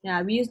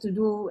 Yeah, we used to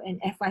do an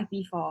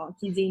FYP for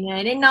Kidzania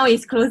and then now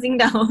it's closing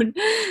down.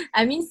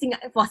 I mean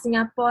for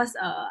Singapore's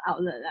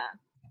outlet lah.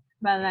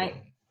 But like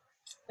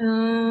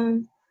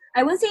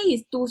I won't say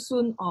it's too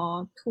soon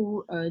or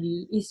too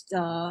early. It's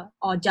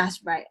or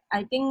just right.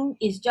 I think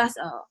it's just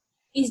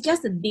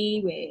a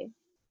day where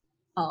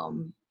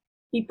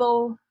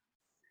people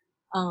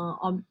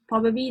or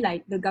probably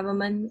like the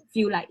government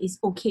feel like it's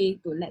okay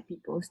to let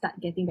people start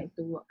getting back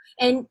to work.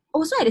 And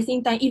also at the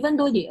same time, even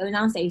though they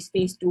announced that it's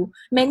phase two,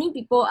 many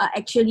people are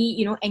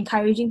actually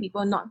encouraging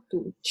people not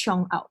to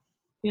chiong out.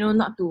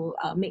 Not to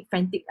make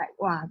frantic like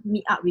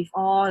meet up with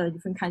all the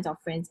different kinds of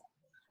friends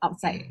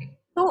outside.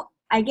 So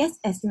I guess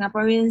as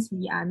Singaporeans,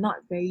 we are not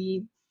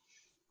taking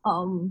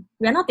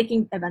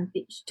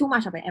too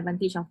much of an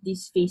advantage of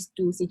this phase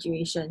two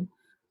situation.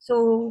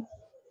 So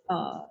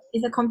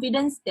it's a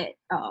confidence that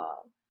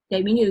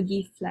we need to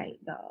give like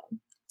the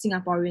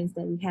Singaporeans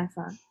that we have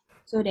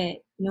so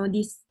that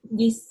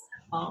these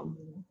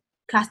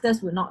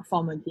clusters will not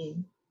form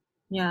again.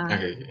 Yeah.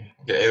 Okay.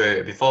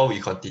 Wait. Before we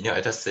continue,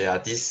 I just say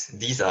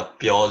these are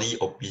purely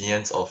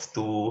opinions of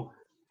two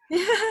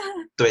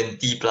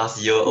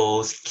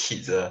 20-plus-year-old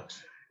kids.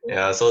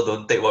 Yeah, so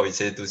don't take what we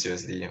say too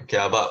seriously.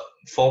 Okay, but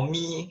for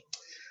me,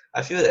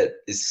 I feel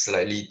that it's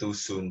slightly too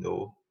soon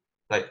though.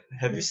 Like,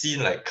 have you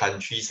seen like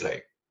countries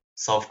like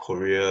South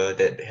Korea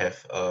that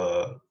have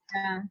Yeah.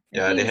 I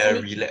yeah, think they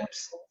have recently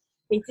relapse.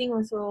 Beijing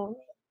also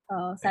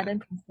Yeah, sudden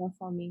cluster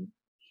forming.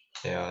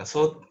 yeah.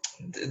 So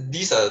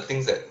these are the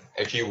things that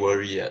actually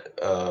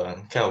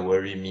kind of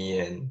worry me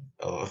and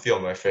a few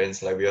of my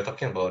friends. Like we were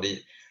talking about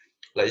it.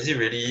 Like, is it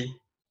really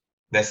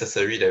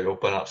necessary that we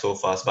open up so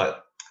fast?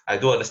 But I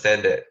do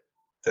understand that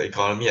the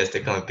economy has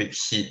taken a big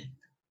hit.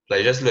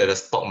 Like just look at the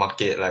stock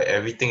market,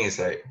 everything is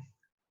Yeah.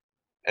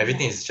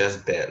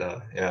 just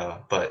bad. Yeah.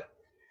 But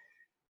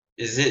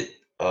is it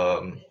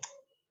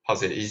how to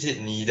say, is it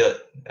needed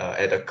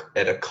at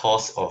a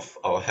cost of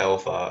our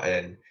health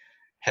and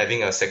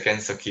having a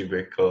second circuit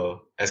breaker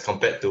as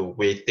compared to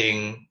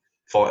waiting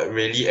for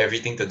really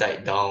everything to die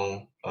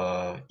down,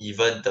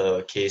 even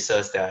the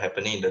cases that are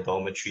happening in the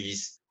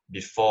dormitories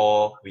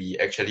before we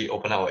actually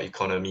open our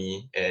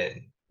economy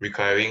and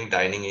requiring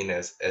dining in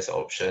as an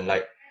option.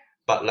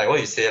 But like what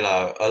you say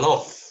lah, a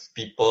lot of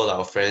people,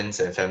 our friends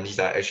and families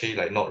are actually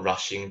like not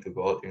rushing to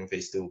go out during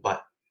phase two,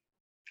 but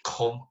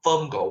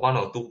confirm got one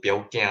or two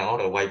表囝 all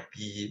the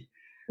YP.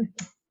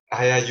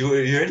 You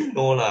already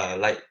know lah.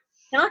 Like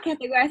Cannot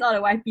categorize all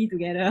the YP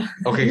together.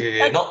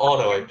 okay, not all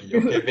the YP.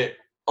 Okay, wait.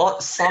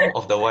 All some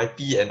of the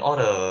YP and all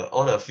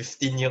the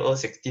 15-year-old,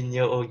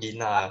 16-year-old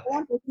gina. I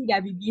want to see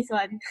their babies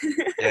one.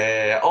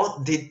 Yeah. All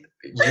they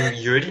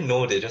you already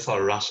know they just want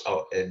to rush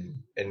out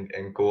and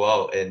go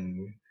out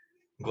and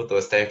go to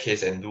a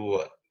staircase and do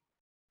what?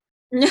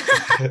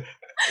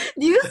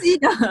 Do you see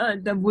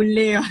the Boon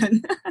Lay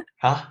one?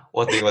 Huh?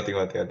 What thing?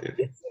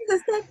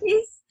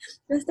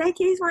 The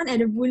staircase one at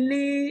the Boon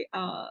Lay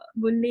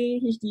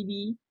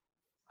HDB.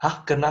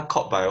 Huh? Kena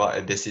caught by what?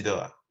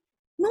 Ambassador ah?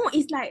 No,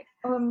 it's like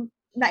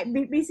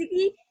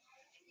basically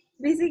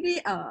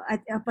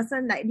a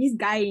person like this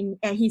guy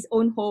at his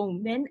own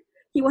home. Then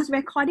he was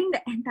recording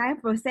the entire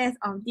process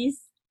of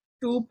these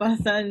two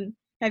person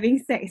having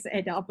sex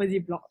at the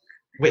opposite block.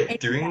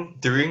 Wait,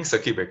 And during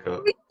circuit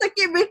breaker?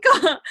 circuit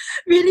breaker,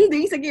 really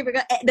doing circuit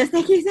breaker at the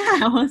staircase.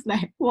 I was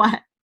like,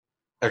 what?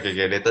 Okay,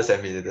 later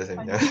send me. It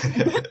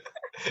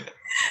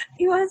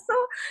was so.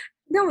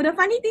 No, the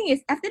funny thing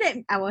is, after that,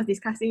 I was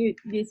discussing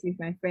this with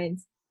my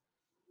friends.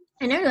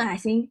 And then we were like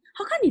saying,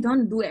 how come they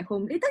don't do at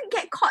home? Later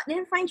get caught,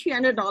 then fine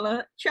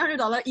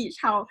 $300 each.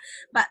 How?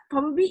 But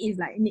probably it's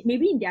like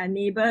maybe their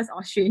neighbors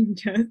or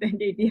strangers, and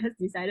they just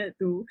decided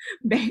to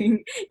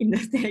bang in the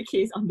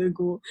staircase on the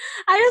go.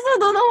 I also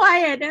don't know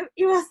why.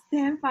 It was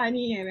damn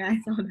funny when I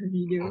saw the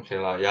video. Okay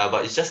lah, yeah,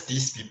 but it's just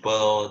these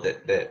people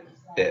that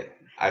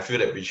I feel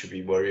that we should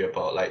be worried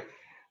about. Like,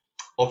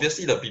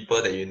 obviously the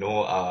people that you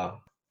know are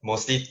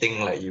mostly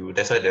think like you.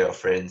 That's why they're your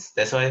friends.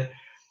 That's why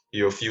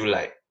you feel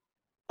like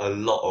a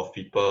lot of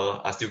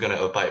people are still gonna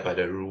abide by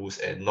the rules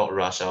and not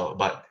rush out.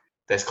 But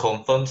there's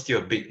confirmed still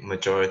a big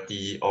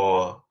majority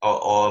or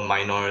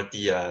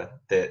minority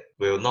that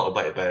will not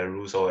abide by the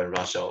rules or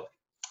rush out.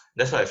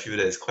 That's why I feel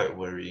that it's quite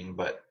worrying.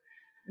 But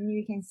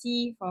We can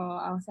see for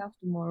ourselves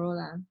tomorrow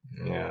lah.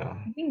 yeah.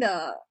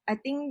 I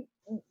think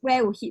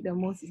where will hit the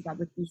most is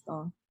bubble tea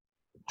store.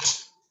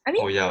 I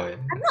mean, Oh yeah.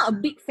 I'm not a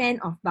big fan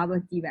of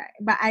bubble tea, right?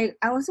 But I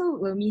also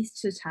will miss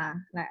chicha.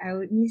 Like I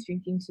will miss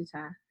drinking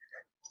chicha.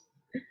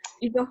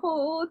 It's the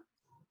whole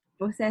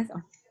process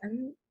of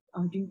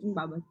drinking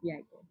bubble tea, I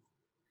guess.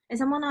 And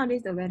some more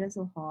nowadays the weather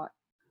so hot.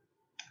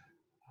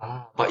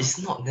 But it's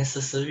not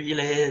necessary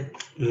leh.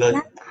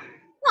 Not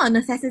a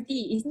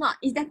necessity.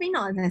 It's definitely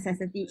not a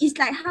necessity. It's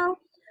like how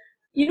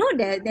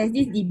there's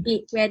this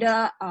debate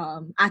whether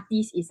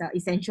artist is an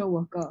essential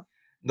worker.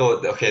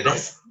 No, okay,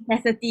 that's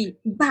Necessity,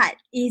 but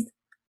it's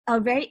a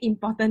very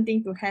important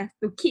thing to have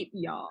to keep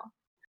your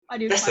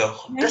that's the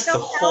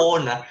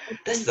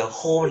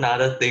whole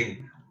nother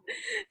thing.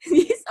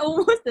 It's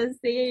almost the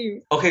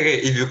same.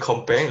 Okay, if you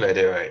comparing like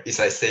that, right, it's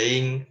like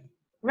saying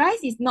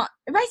Rice is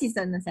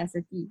a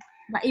necessity,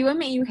 but it will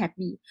make you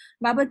happy.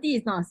 Bubble tea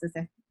is not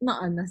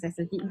a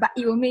necessity, but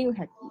it will make you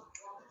happy.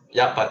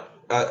 yeah, but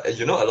a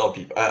lot of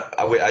people.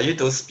 Wait, are you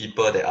those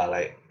people that are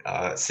like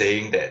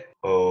saying that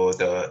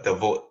the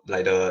vote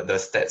like the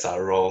stats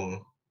are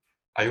wrong?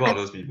 Are you one of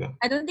those people?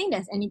 I don't think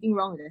there's anything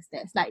wrong with the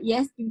stats. Like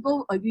yes,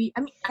 people agree.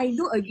 I mean, I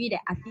do agree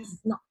that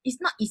artist is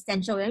not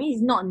essential. I mean,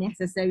 it's not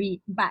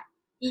necessary, but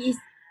it is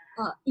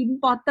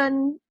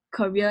important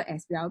career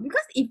as well,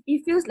 because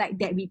it feels like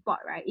that report,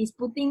 right, is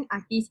putting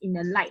artists in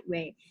the light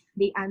where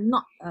they are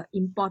not an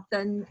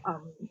important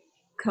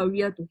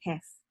career to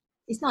have.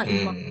 It's not an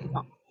important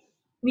job,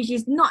 which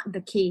is not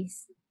the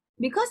case.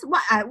 Because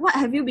what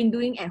have you been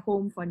doing at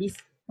home for these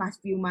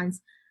past few months?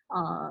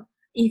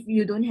 If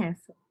you don't have,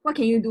 what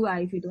can you do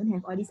if you don't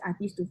have all these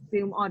artists to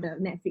film all the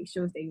Netflix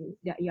shows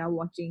that you are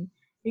watching?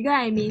 You get what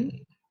I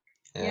mean?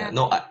 Yeah.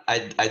 No,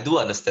 I do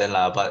understand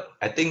lah, but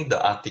I think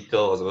the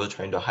article was also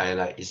trying to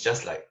highlight, it's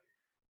just like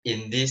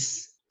in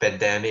this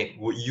pandemic,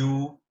 would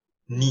you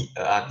need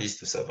an artist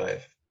to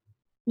survive?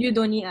 You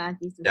don't need an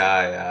artist to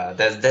Yeah.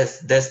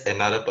 That's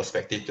another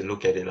perspective to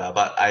look at it lah.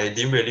 But I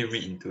didn't really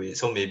read into it,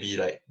 so maybe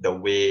like the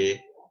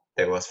way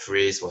that was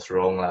phrased was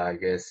wrong lah, I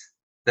guess.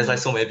 That's why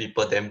so many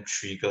people damn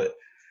triggered.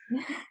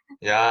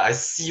 Yeah, I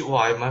see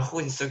why my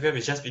whole Instagram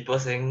is just people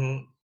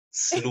saying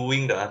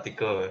slewing the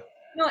article.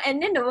 No,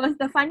 and then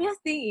the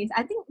funniest thing is,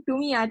 I think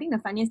the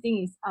funniest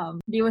thing is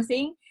they were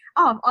saying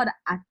out of all the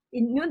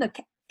the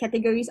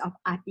categories of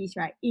artists,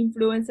 right,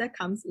 influencer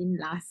comes in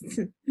last.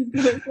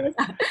 Influencers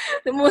are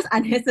the most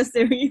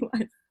unnecessary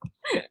ones.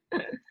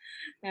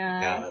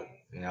 Yeah,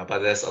 but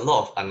there's a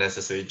lot of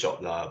unnecessary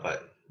job lah.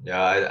 But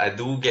yeah, I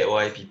do get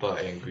why people are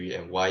angry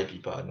and why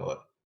people are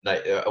not.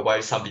 Like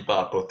why some people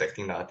are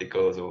protecting the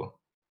article also.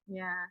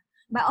 Yeah,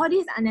 but all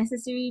these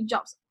unnecessary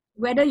jobs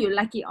whether you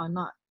like it or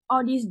not,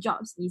 all these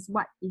jobs is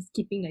what is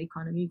keeping the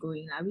economy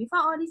going. Like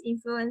without all these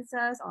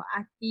influencers or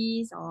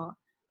artists or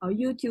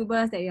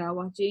YouTubers that you are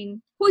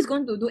watching, who is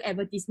going to do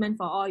advertisement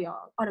for all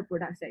the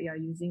products that you're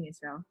using as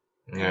well?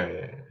 Yeah,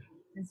 yeah.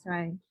 That's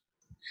right.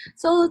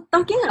 So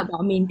talking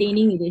about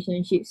maintaining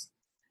relationships,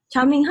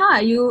 Charming, how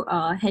are you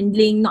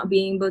handling not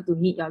being able to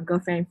meet your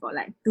girlfriend for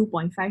like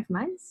 2.5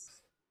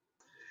 months?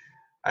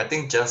 I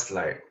think just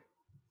like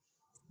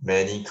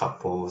many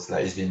couples,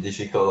 like it's been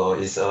difficult. Or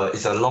it's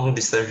a long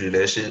distance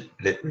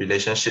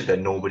relationship that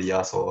nobody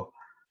asked for.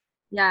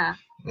 Yeah.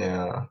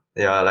 Yeah,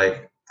 yeah,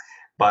 like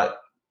but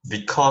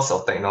because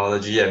of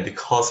technology and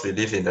because we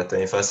live in the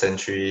 21st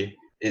century,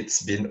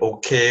 it's been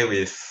okay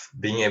with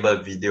being able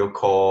to video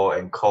call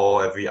and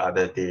call every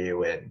other day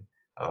when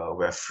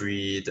we're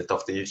free to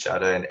talk to each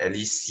other and at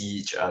least see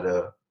each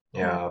other.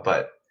 Yeah,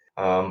 but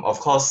of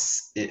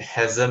course, it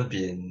hasn't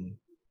been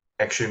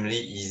extremely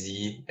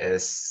easy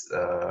as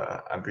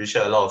I'm pretty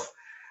sure a lot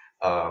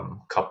of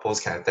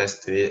couples can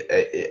attest to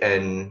it.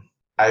 And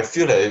I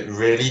feel that it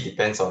really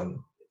depends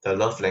on the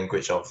love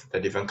language of the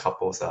different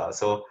couples.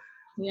 So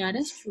Yeah,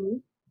 that's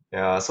true.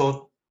 yeah,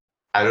 so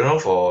I don't know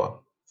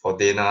for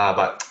Dana,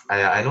 but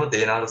I know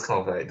Dana those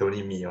kind of like don't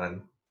need me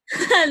one.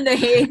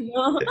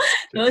 No,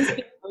 don't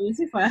speak for you,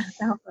 speak for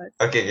yourself first.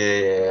 Okay,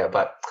 yeah.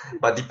 But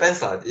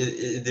depends lah.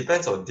 It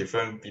depends on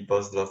different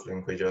people's love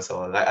languages.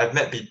 Or like I've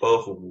met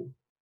people who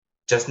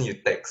just need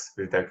to text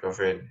with their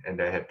girlfriend and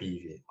they're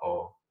happy with it,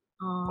 or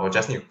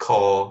just need to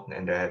call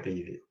and they're happy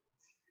with it.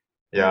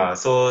 Yeah,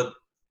 so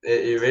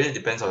it really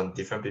depends on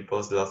different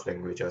people's love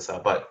languages.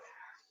 But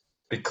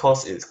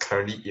because it's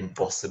currently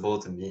impossible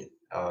to meet,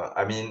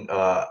 I'm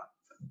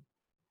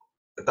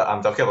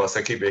talking about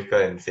circuit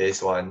breaker and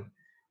phase one.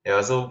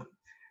 Yeah, so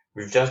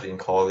we've just been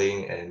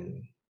calling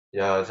and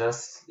yeah,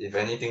 just if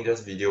anything,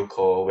 just video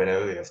call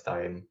whenever we have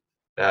time.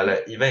 Yeah,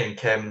 like even in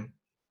camp,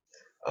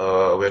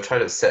 we're trying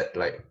to set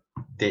like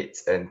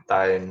dates and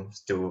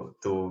times to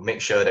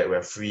make sure that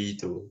we're free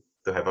to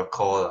have a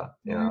call.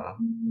 Yeah,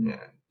 Mm.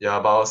 yeah, yeah.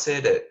 But I'll say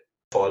that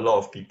for a lot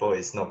of people,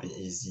 it's not been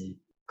easy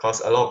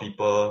because a lot of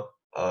people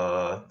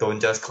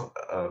don't just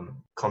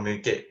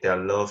communicate their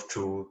love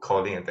through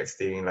calling and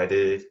texting. Like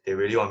they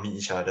really want to meet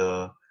each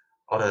other.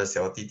 All the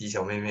小弟弟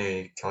小妹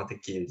妹 cannot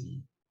take it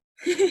already.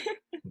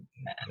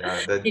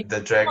 Yeah, the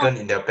dragon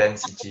in their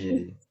pants itchy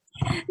already.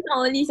 Not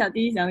only 小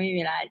弟弟小妹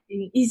妹 lah, I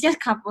think it's just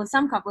couples,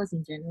 some couples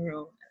in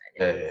general.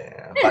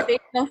 Yeah. That's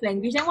But love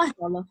language. Then what's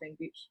your love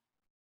language?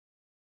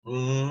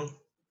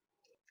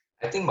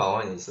 I think my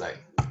one is like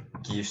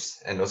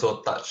gifts and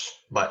also touch.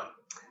 But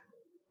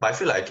I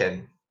feel like I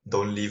can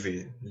don't live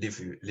with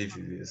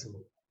it. So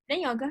Then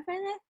your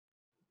girlfriend eh?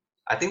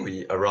 I think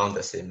we around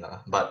the same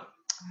lah. But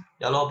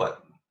yeah lor,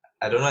 but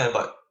I don't know.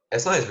 But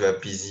as long as we're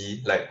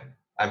busy, like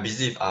I'm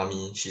busy with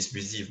army, she's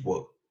busy with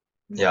work.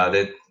 Yeah,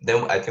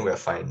 then I think we're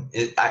fine.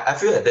 I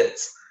feel that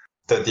that's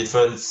the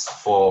difference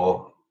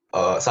for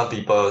some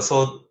people.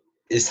 So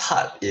it's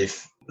hard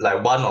if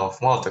like one of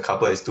the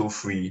couple is too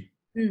free.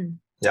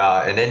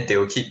 Yeah, and then they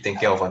will keep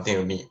thinking of wanting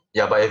to meet.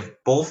 Yeah, but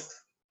if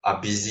both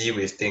are busy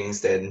with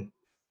things, then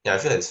yeah, I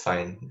feel it's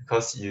fine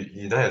because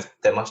you don't have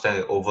that much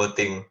time to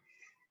overthink.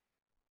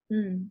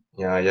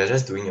 Yeah, you're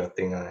just doing your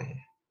thing.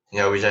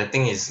 Yeah, which I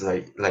think is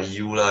like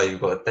you lah. You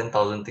got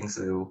 10,000 things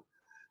to do.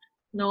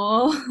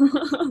 No,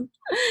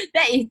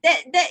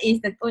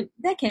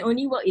 that can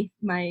only work if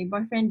my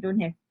boyfriend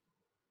don't have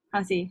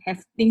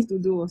things to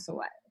do also.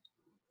 What?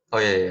 Oh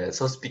yeah.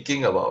 So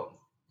speaking about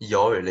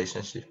your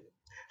relationship,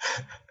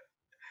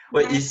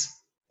 wait, is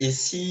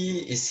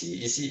he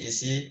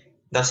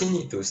does he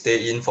need to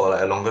stay in for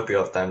like a longer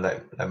period of time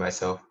like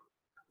myself?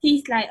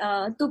 He's like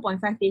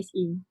 2.5 days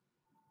in.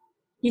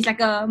 He's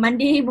like a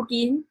Monday book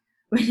in,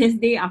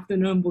 Wednesday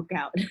afternoon book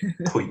out.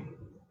 Pui.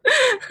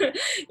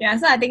 Yeah,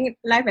 so I think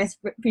life has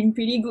been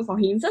pretty good for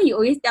him. So he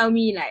always tell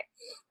me like,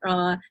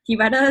 he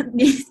rather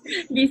this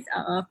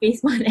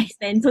phase one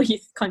extend so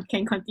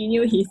can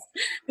continue his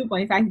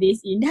 2.5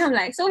 days in. Then I'm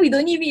like, so we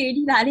don't need meet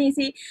already lah. Then he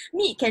say,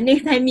 meet can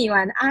next time meet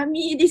one.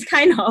 Army, this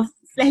kind of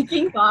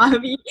slacking for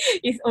army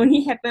is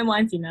only happen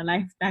once in a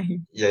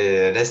lifetime.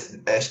 Yeah.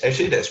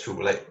 Actually that's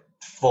true. Like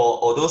for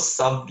although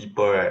some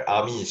people right,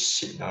 army is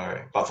shit now,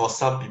 right? But for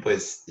some people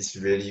it's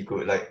really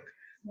good. Like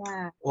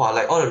Yeah. wow,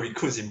 like all the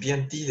recruits in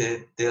BMT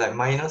they like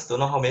minus don't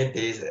know how many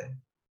days.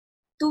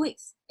 2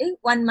 weeks.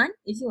 1 month?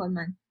 Is it 1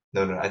 month?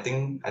 No. I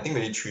think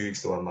maybe 3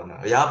 weeks to 1 month.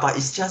 Yeah, but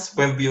it's just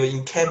when we were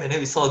in camp and then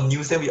we saw the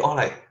news, then we all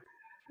like,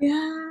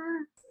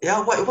 Yeah.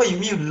 yeah, what you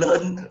mean you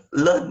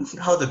learn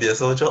how to be a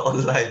soldier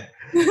online?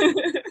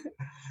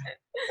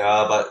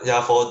 Yeah, but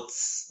I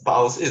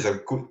would say it's a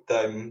good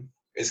time.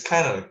 It's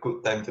kind of a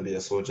good time to be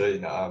a soldier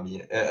in the army.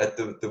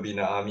 To be in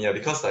the army,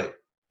 because like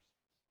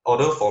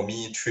although for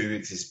me 3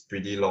 weeks is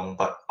pretty long,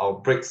 but our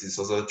breaks is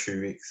also 3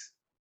 weeks.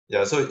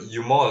 Yeah, so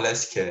you more or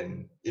less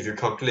can, if you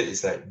calculate,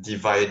 it's like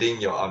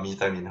dividing your army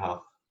time in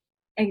half.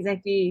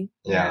 Exactly.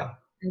 Yeah.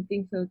 I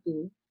think so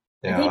too.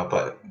 I Yeah, think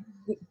but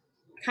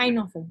kind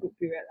of a good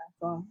period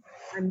for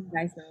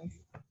guys now.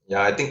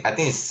 Yeah, I think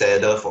it's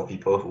sadder for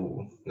people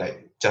who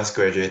like just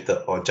graduated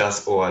or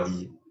just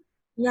ORD.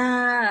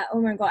 Yeah.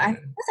 Oh my god.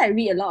 Because I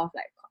read a lot of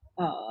like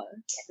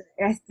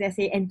let's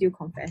say NTU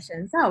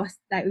confessions. So I was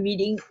like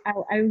reading.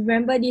 I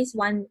remember this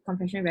one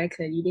confession very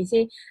clearly. They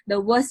say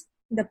the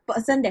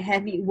person that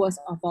have it worst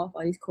of all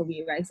for this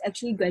COVID, right, is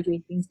actually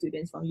graduating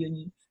students from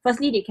uni.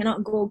 Firstly, they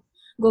cannot go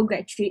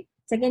grad trip.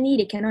 Secondly,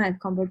 they cannot have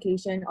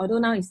convocation. Although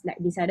now it's like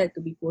decided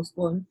to be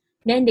postponed.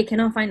 Then they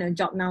cannot find a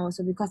job now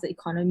also because the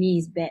economy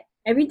is bad.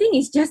 Everything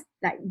is just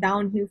like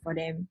downhill for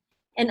them.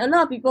 And a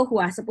lot of people who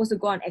are supposed to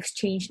go on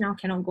exchange now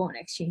cannot go on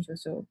exchange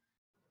also.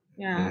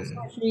 Yeah, so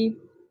Mm. actually,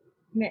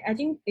 I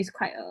think it's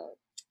quite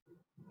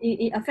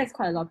it affects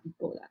quite a lot of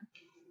people lah.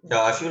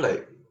 Yeah, I feel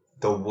like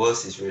the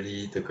worst is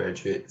really the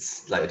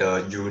graduates, like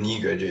the uni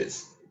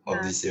graduates of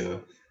Yeah, this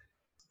year.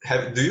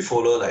 Do you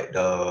follow like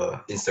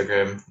the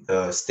Instagram,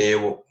 the Stay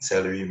Woke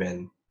Salary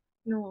Man?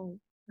 no,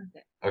 not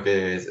that.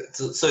 Okay,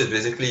 so it's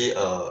basically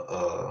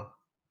a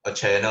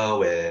channel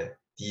where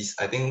these,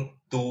 I think,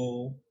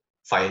 two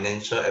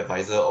financial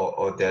advisor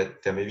or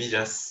they're maybe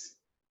just,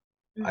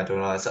 I Mm. don't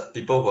know,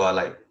 people who are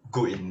like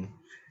good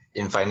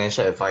in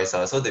financial advice.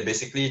 So they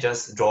basically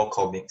just draw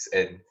comics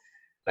and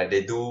like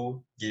they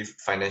do give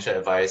financial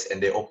advice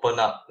and they open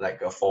up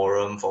like a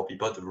forum for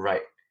people to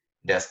write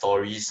their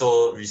stories.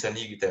 So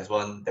recently there's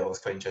one that was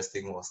quite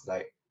interesting, was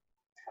like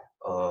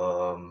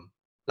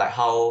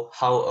how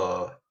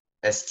a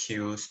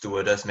SQ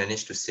stewardess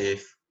managed to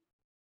save,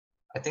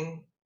 I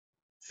think,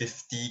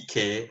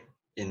 50K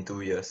in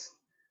 2 years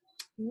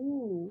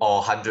Ooh.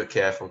 or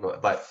 100K, I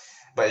forgot. But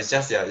it's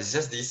just, yeah, it's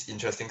just these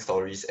interesting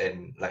stories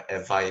and like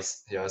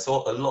advice. Yeah,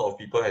 so a lot of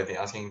people have been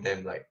asking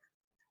them like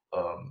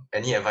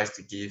any advice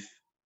to give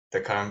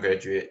the current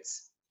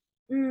graduates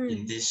in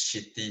Mm. this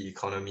shitty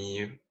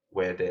economy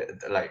where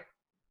like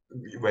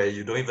where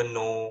you don't even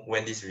know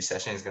when this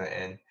recession is gonna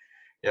end.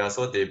 Yeah,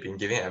 so they've been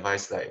giving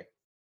advice like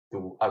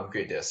to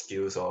upgrade their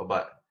skills, or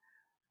but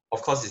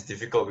of course it's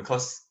difficult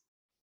because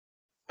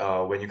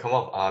when you come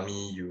out of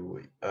army,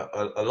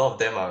 a lot of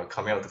them are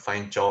coming out to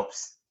find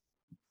jobs,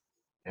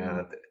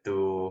 Mm.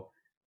 to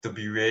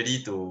be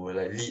ready to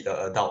like lead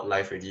an adult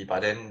life already.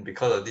 But then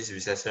because of this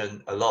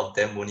recession, a lot of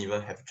them won't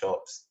even have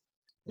jobs.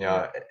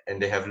 Yeah. Yeah,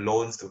 and they have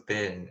loans to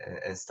pay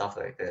and stuff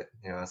like that.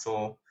 Yeah,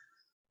 so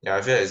yeah,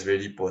 I feel like it's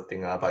really poor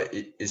thing, but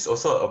it's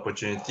also an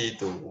opportunity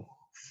to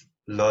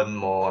learn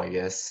more, I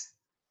guess.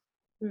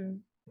 Mm.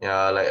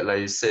 Yeah, like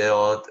you said,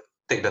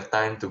 take the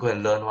time to go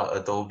and learn what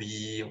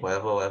Adobe,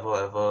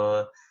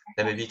 whatever.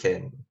 Then maybe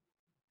can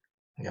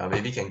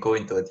go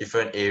into a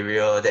different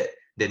area that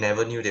they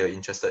never knew they were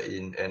interested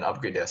in and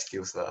upgrade their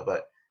skills lah.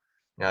 But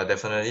yeah,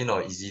 definitely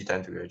not easy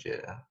time to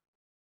graduate lah.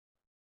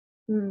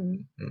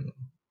 Mm. Mm.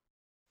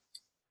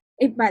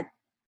 But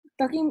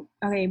talking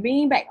okay,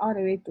 bringing back all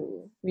the way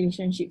to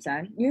relationships,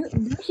 you do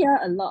you hear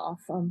a lot of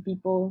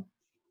people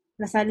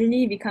that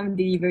suddenly become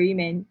delivery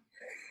men.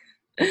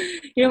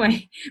 You know,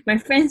 my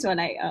friends were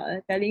like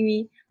telling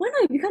me, why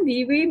not you become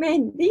delivery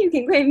man? Then you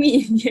can go and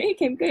meet you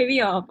can go and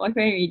meet your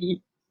boyfriend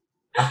already.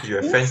 Ah, you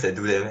have friends that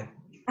do that, man?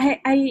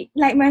 I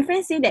like my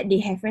friends say that they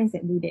have friends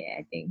that do that,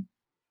 I think.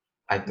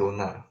 I don't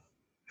lah.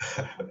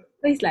 So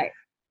it's like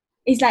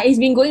it's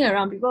been going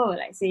around. People were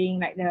like saying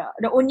like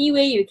the only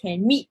way you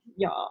can meet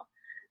your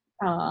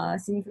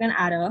significant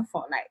other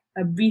for like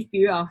a brief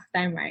period of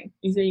time, right,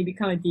 is when you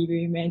become a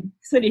delivery man.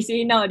 So they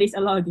say nowadays a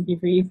lot of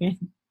delivery men.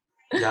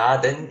 Yeah,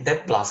 then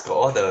plus got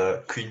all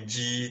the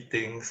cringy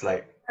things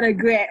like, The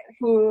grab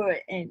food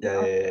and yeah,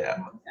 all yeah, yeah.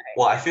 that, right?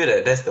 Well, I feel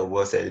that that's the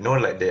worst. You know,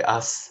 like they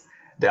ask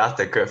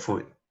the Grab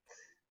food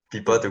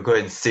people to go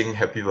and sing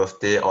happy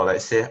birthday or like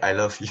say I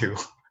love you.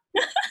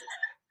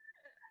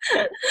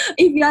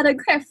 If you are the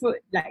grab food,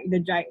 like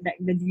like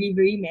the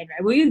delivery man,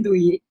 right, will you do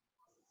it?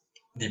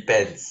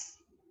 Depends.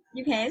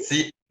 You can,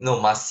 See, no,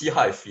 must see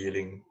how I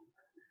feeling.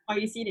 or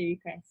you see the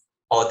request.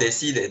 Or they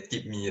see they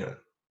tip me.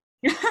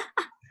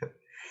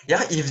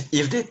 Yeah,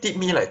 if they tip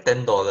me like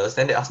 $10,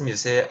 then they ask me to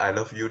say I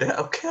love you, then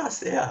okay, I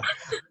say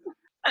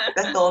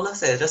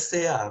 $10, just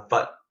say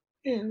But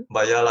Mm.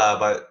 but yeah lah,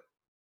 but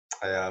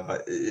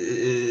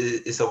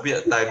it's a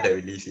weird time that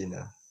we live in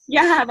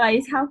Yeah, but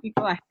it's how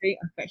people are showing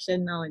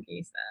affection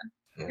nowadays.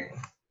 Yeah.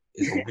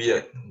 It's a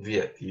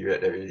weird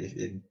period that we live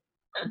in.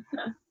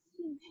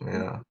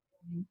 Yeah.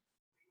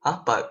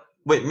 But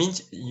wait,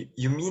 means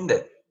you mean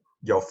that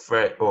your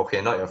friend, okay,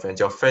 not your friend,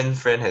 your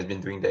friend has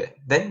been doing that.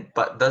 Then,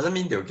 but doesn't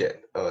mean they'll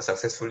get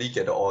successfully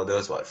get the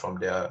orders from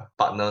their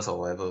partners or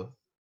whatever.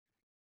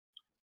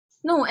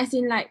 No, as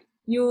in like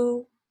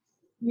you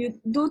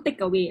do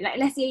take away. Like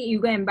let's say you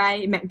go and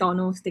buy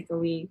McDonald's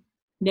takeaway,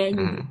 then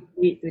you Mm.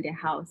 deliver it to their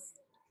house.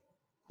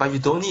 But you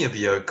don't need to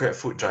be a Grab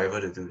food driver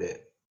to do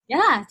that.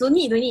 Yeah, don't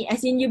need.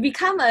 As in you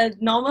become a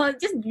normal,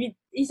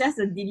 it's just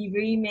a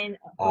delivery man.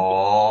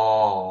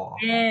 Oh.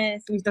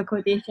 Yes, with the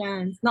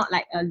quotations, not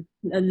like a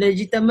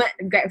legitimate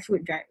Grab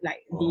food drive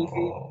like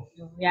delivery. Oh.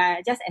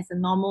 Yeah, just as a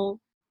normal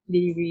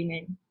delivery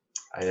man.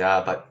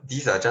 Yeah, but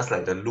these are just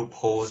like the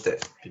loopholes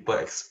that people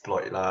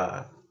exploit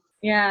lah.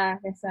 Yeah,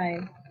 that's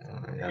why.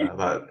 Yeah,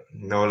 but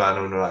no lah,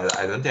 no, no.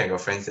 I don't think I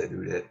got friends that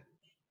do that.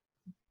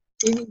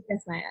 Maybe it's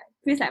just my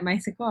feels like my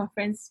circle of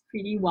friends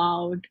pretty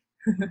wild.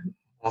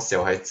 我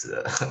小孩子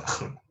的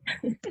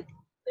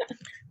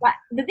But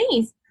the thing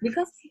is,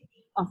 because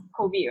of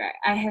COVID, right?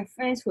 I have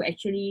friends who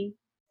actually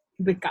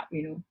break up.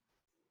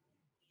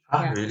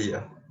 Huh, Yeah, really?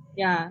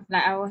 yeah.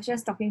 Like I was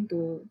just talking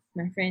to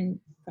my friend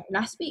like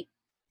last week.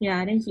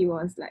 Yeah, then he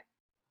was like,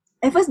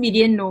 at first we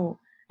didn't know,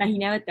 like he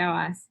never tell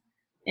us.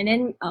 And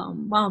then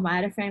one of my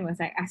other friend was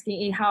like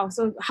asking, hey, how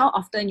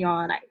often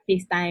you're like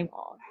FaceTime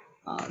or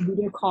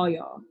video call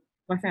your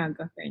boyfriend or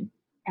girlfriend?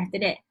 After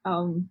that,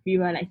 we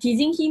were like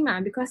teasing him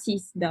because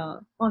he's the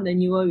one of the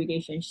newer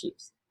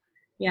relationships.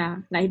 Yeah,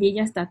 like they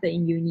just started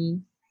in uni.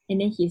 And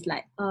then he's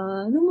like,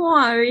 no more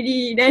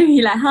already. Then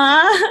we like,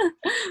 huh?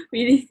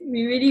 we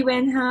really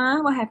went, huh?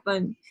 What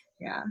happened?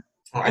 Yeah.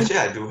 Oh, I actually,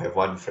 I do have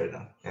one friend.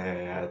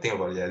 Yeah, I think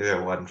about it. I do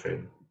have one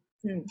friend,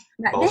 but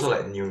but that's also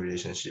like new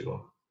relationship.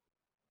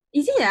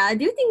 is it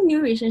do you think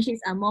new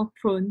relationships are more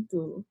prone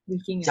to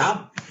breaking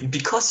up? Yeah,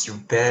 because you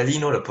barely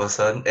know the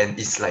person and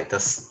it's like the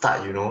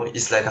start,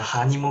 it's like the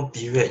honeymoon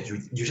period.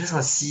 You just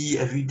want to see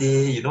every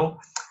day, at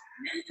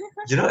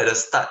the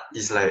start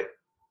it's like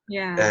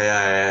Yeah.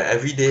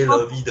 every day More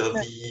lovey passionate.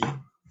 dovey.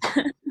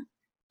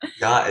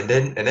 Yeah, and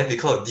then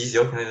because of this,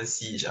 you all can even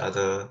see each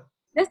other.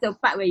 That's the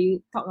part where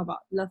you talk about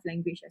love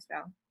language as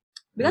well.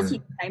 Because he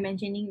Mm. like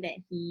mentioning that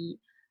he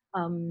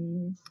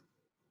um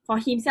for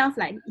himself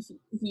like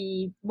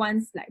he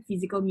wants like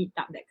physical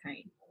meetup that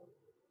kind.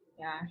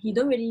 Yeah. He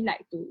don't really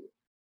like to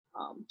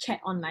chat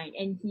online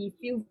and he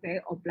feels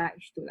very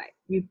obliged to like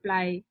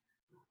reply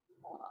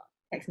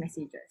text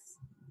messages.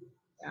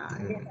 Yeah,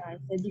 I guess Mm.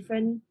 it's a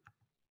different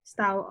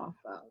style of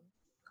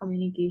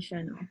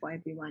communication for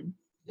everyone.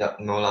 Yeah,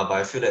 no lah,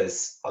 but I feel that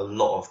it's a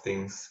lot of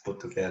things put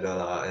together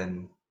lah,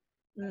 and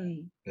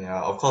Mm.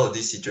 yeah, of course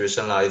this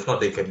situation lah. If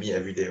not, they can meet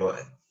every day, what?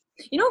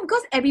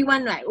 Because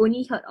everyone like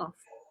only heard of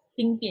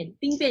兵变.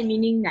 兵变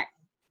meaning like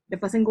the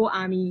person go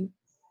army,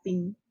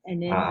 兵,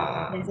 and then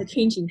there's a Ah,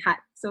 change in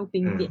heart, so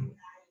兵变. mm,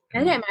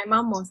 And mm, then my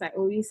mom was like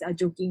always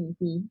joking with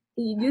me.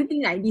 Do you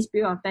think like this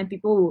period of time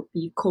people would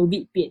be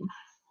COVID 变?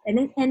 And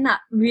then end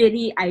up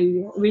really,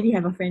 I really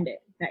have a friend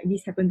that like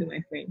this happened to my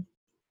friend.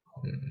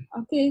 mm.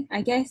 Okay,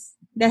 I guess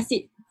that's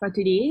it for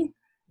today.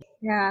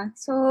 Yeah,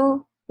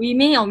 so we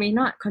may or may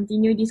not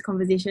continue this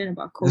conversation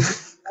about COVID.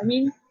 I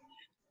mean,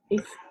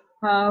 if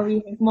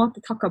we have more to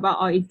talk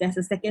about, or if there's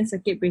a second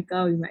circuit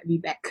breaker, we might be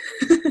back.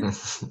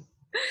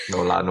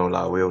 No lah,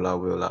 will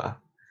lah.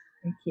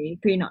 Okay,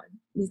 pray not.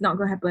 It's not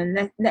gonna happen.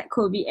 Let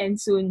COVID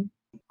end soon.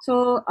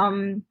 So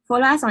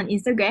follow us on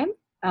Instagram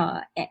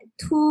at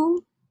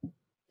Two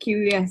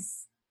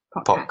Curious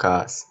Podcast.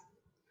 Podcast.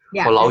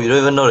 Yeah. Walao, you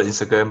don't even know the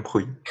Instagram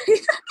pui.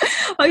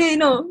 Okay,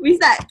 no, we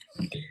start.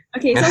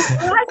 Okay, so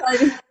follow us on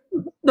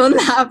don't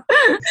laugh.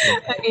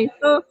 Okay,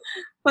 so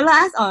follow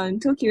us on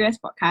Two Curious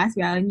Podcast.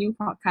 We are a new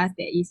podcast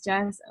that is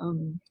just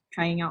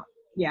trying out.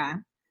 Yeah.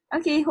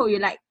 Okay, hope you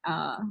like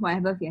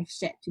whatever we have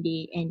shared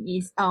today, and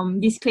is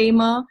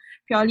disclaimer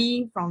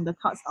purely from the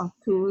thoughts of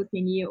two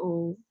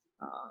 20-year-old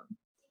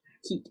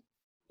kids.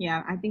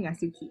 Yeah, I think we're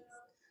still kids.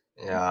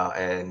 Yeah,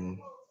 and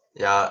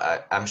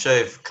yeah, I'm sure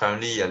if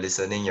currently you're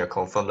listening, you're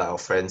confirmed like our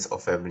friends or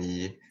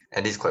family,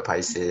 and this is quite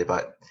paiseh,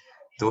 but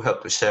do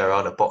help to share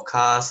around the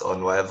podcast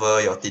on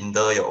whatever your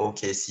Tinder, your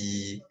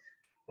OKC,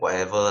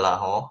 whatever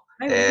lah,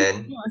 I was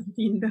and on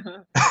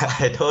Tinder.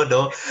 I don't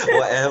know,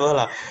 whatever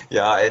lah.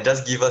 Yeah, and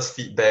just give us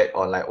feedback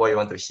on like what you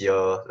want to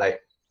hear.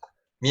 Like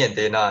me and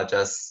Dana are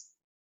just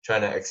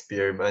trying to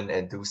experiment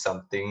and do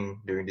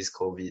something during this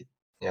COVID.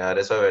 Yeah,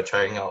 that's why we're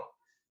trying out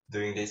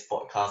doing this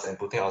podcast and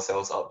putting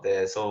ourselves out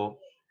there. So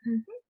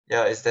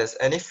yeah, if there's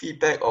any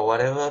feedback or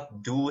whatever,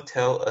 do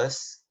tell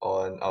us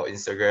on our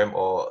Instagram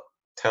or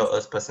tell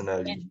us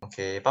personally.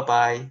 Okay, bye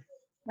bye.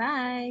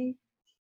 Bye.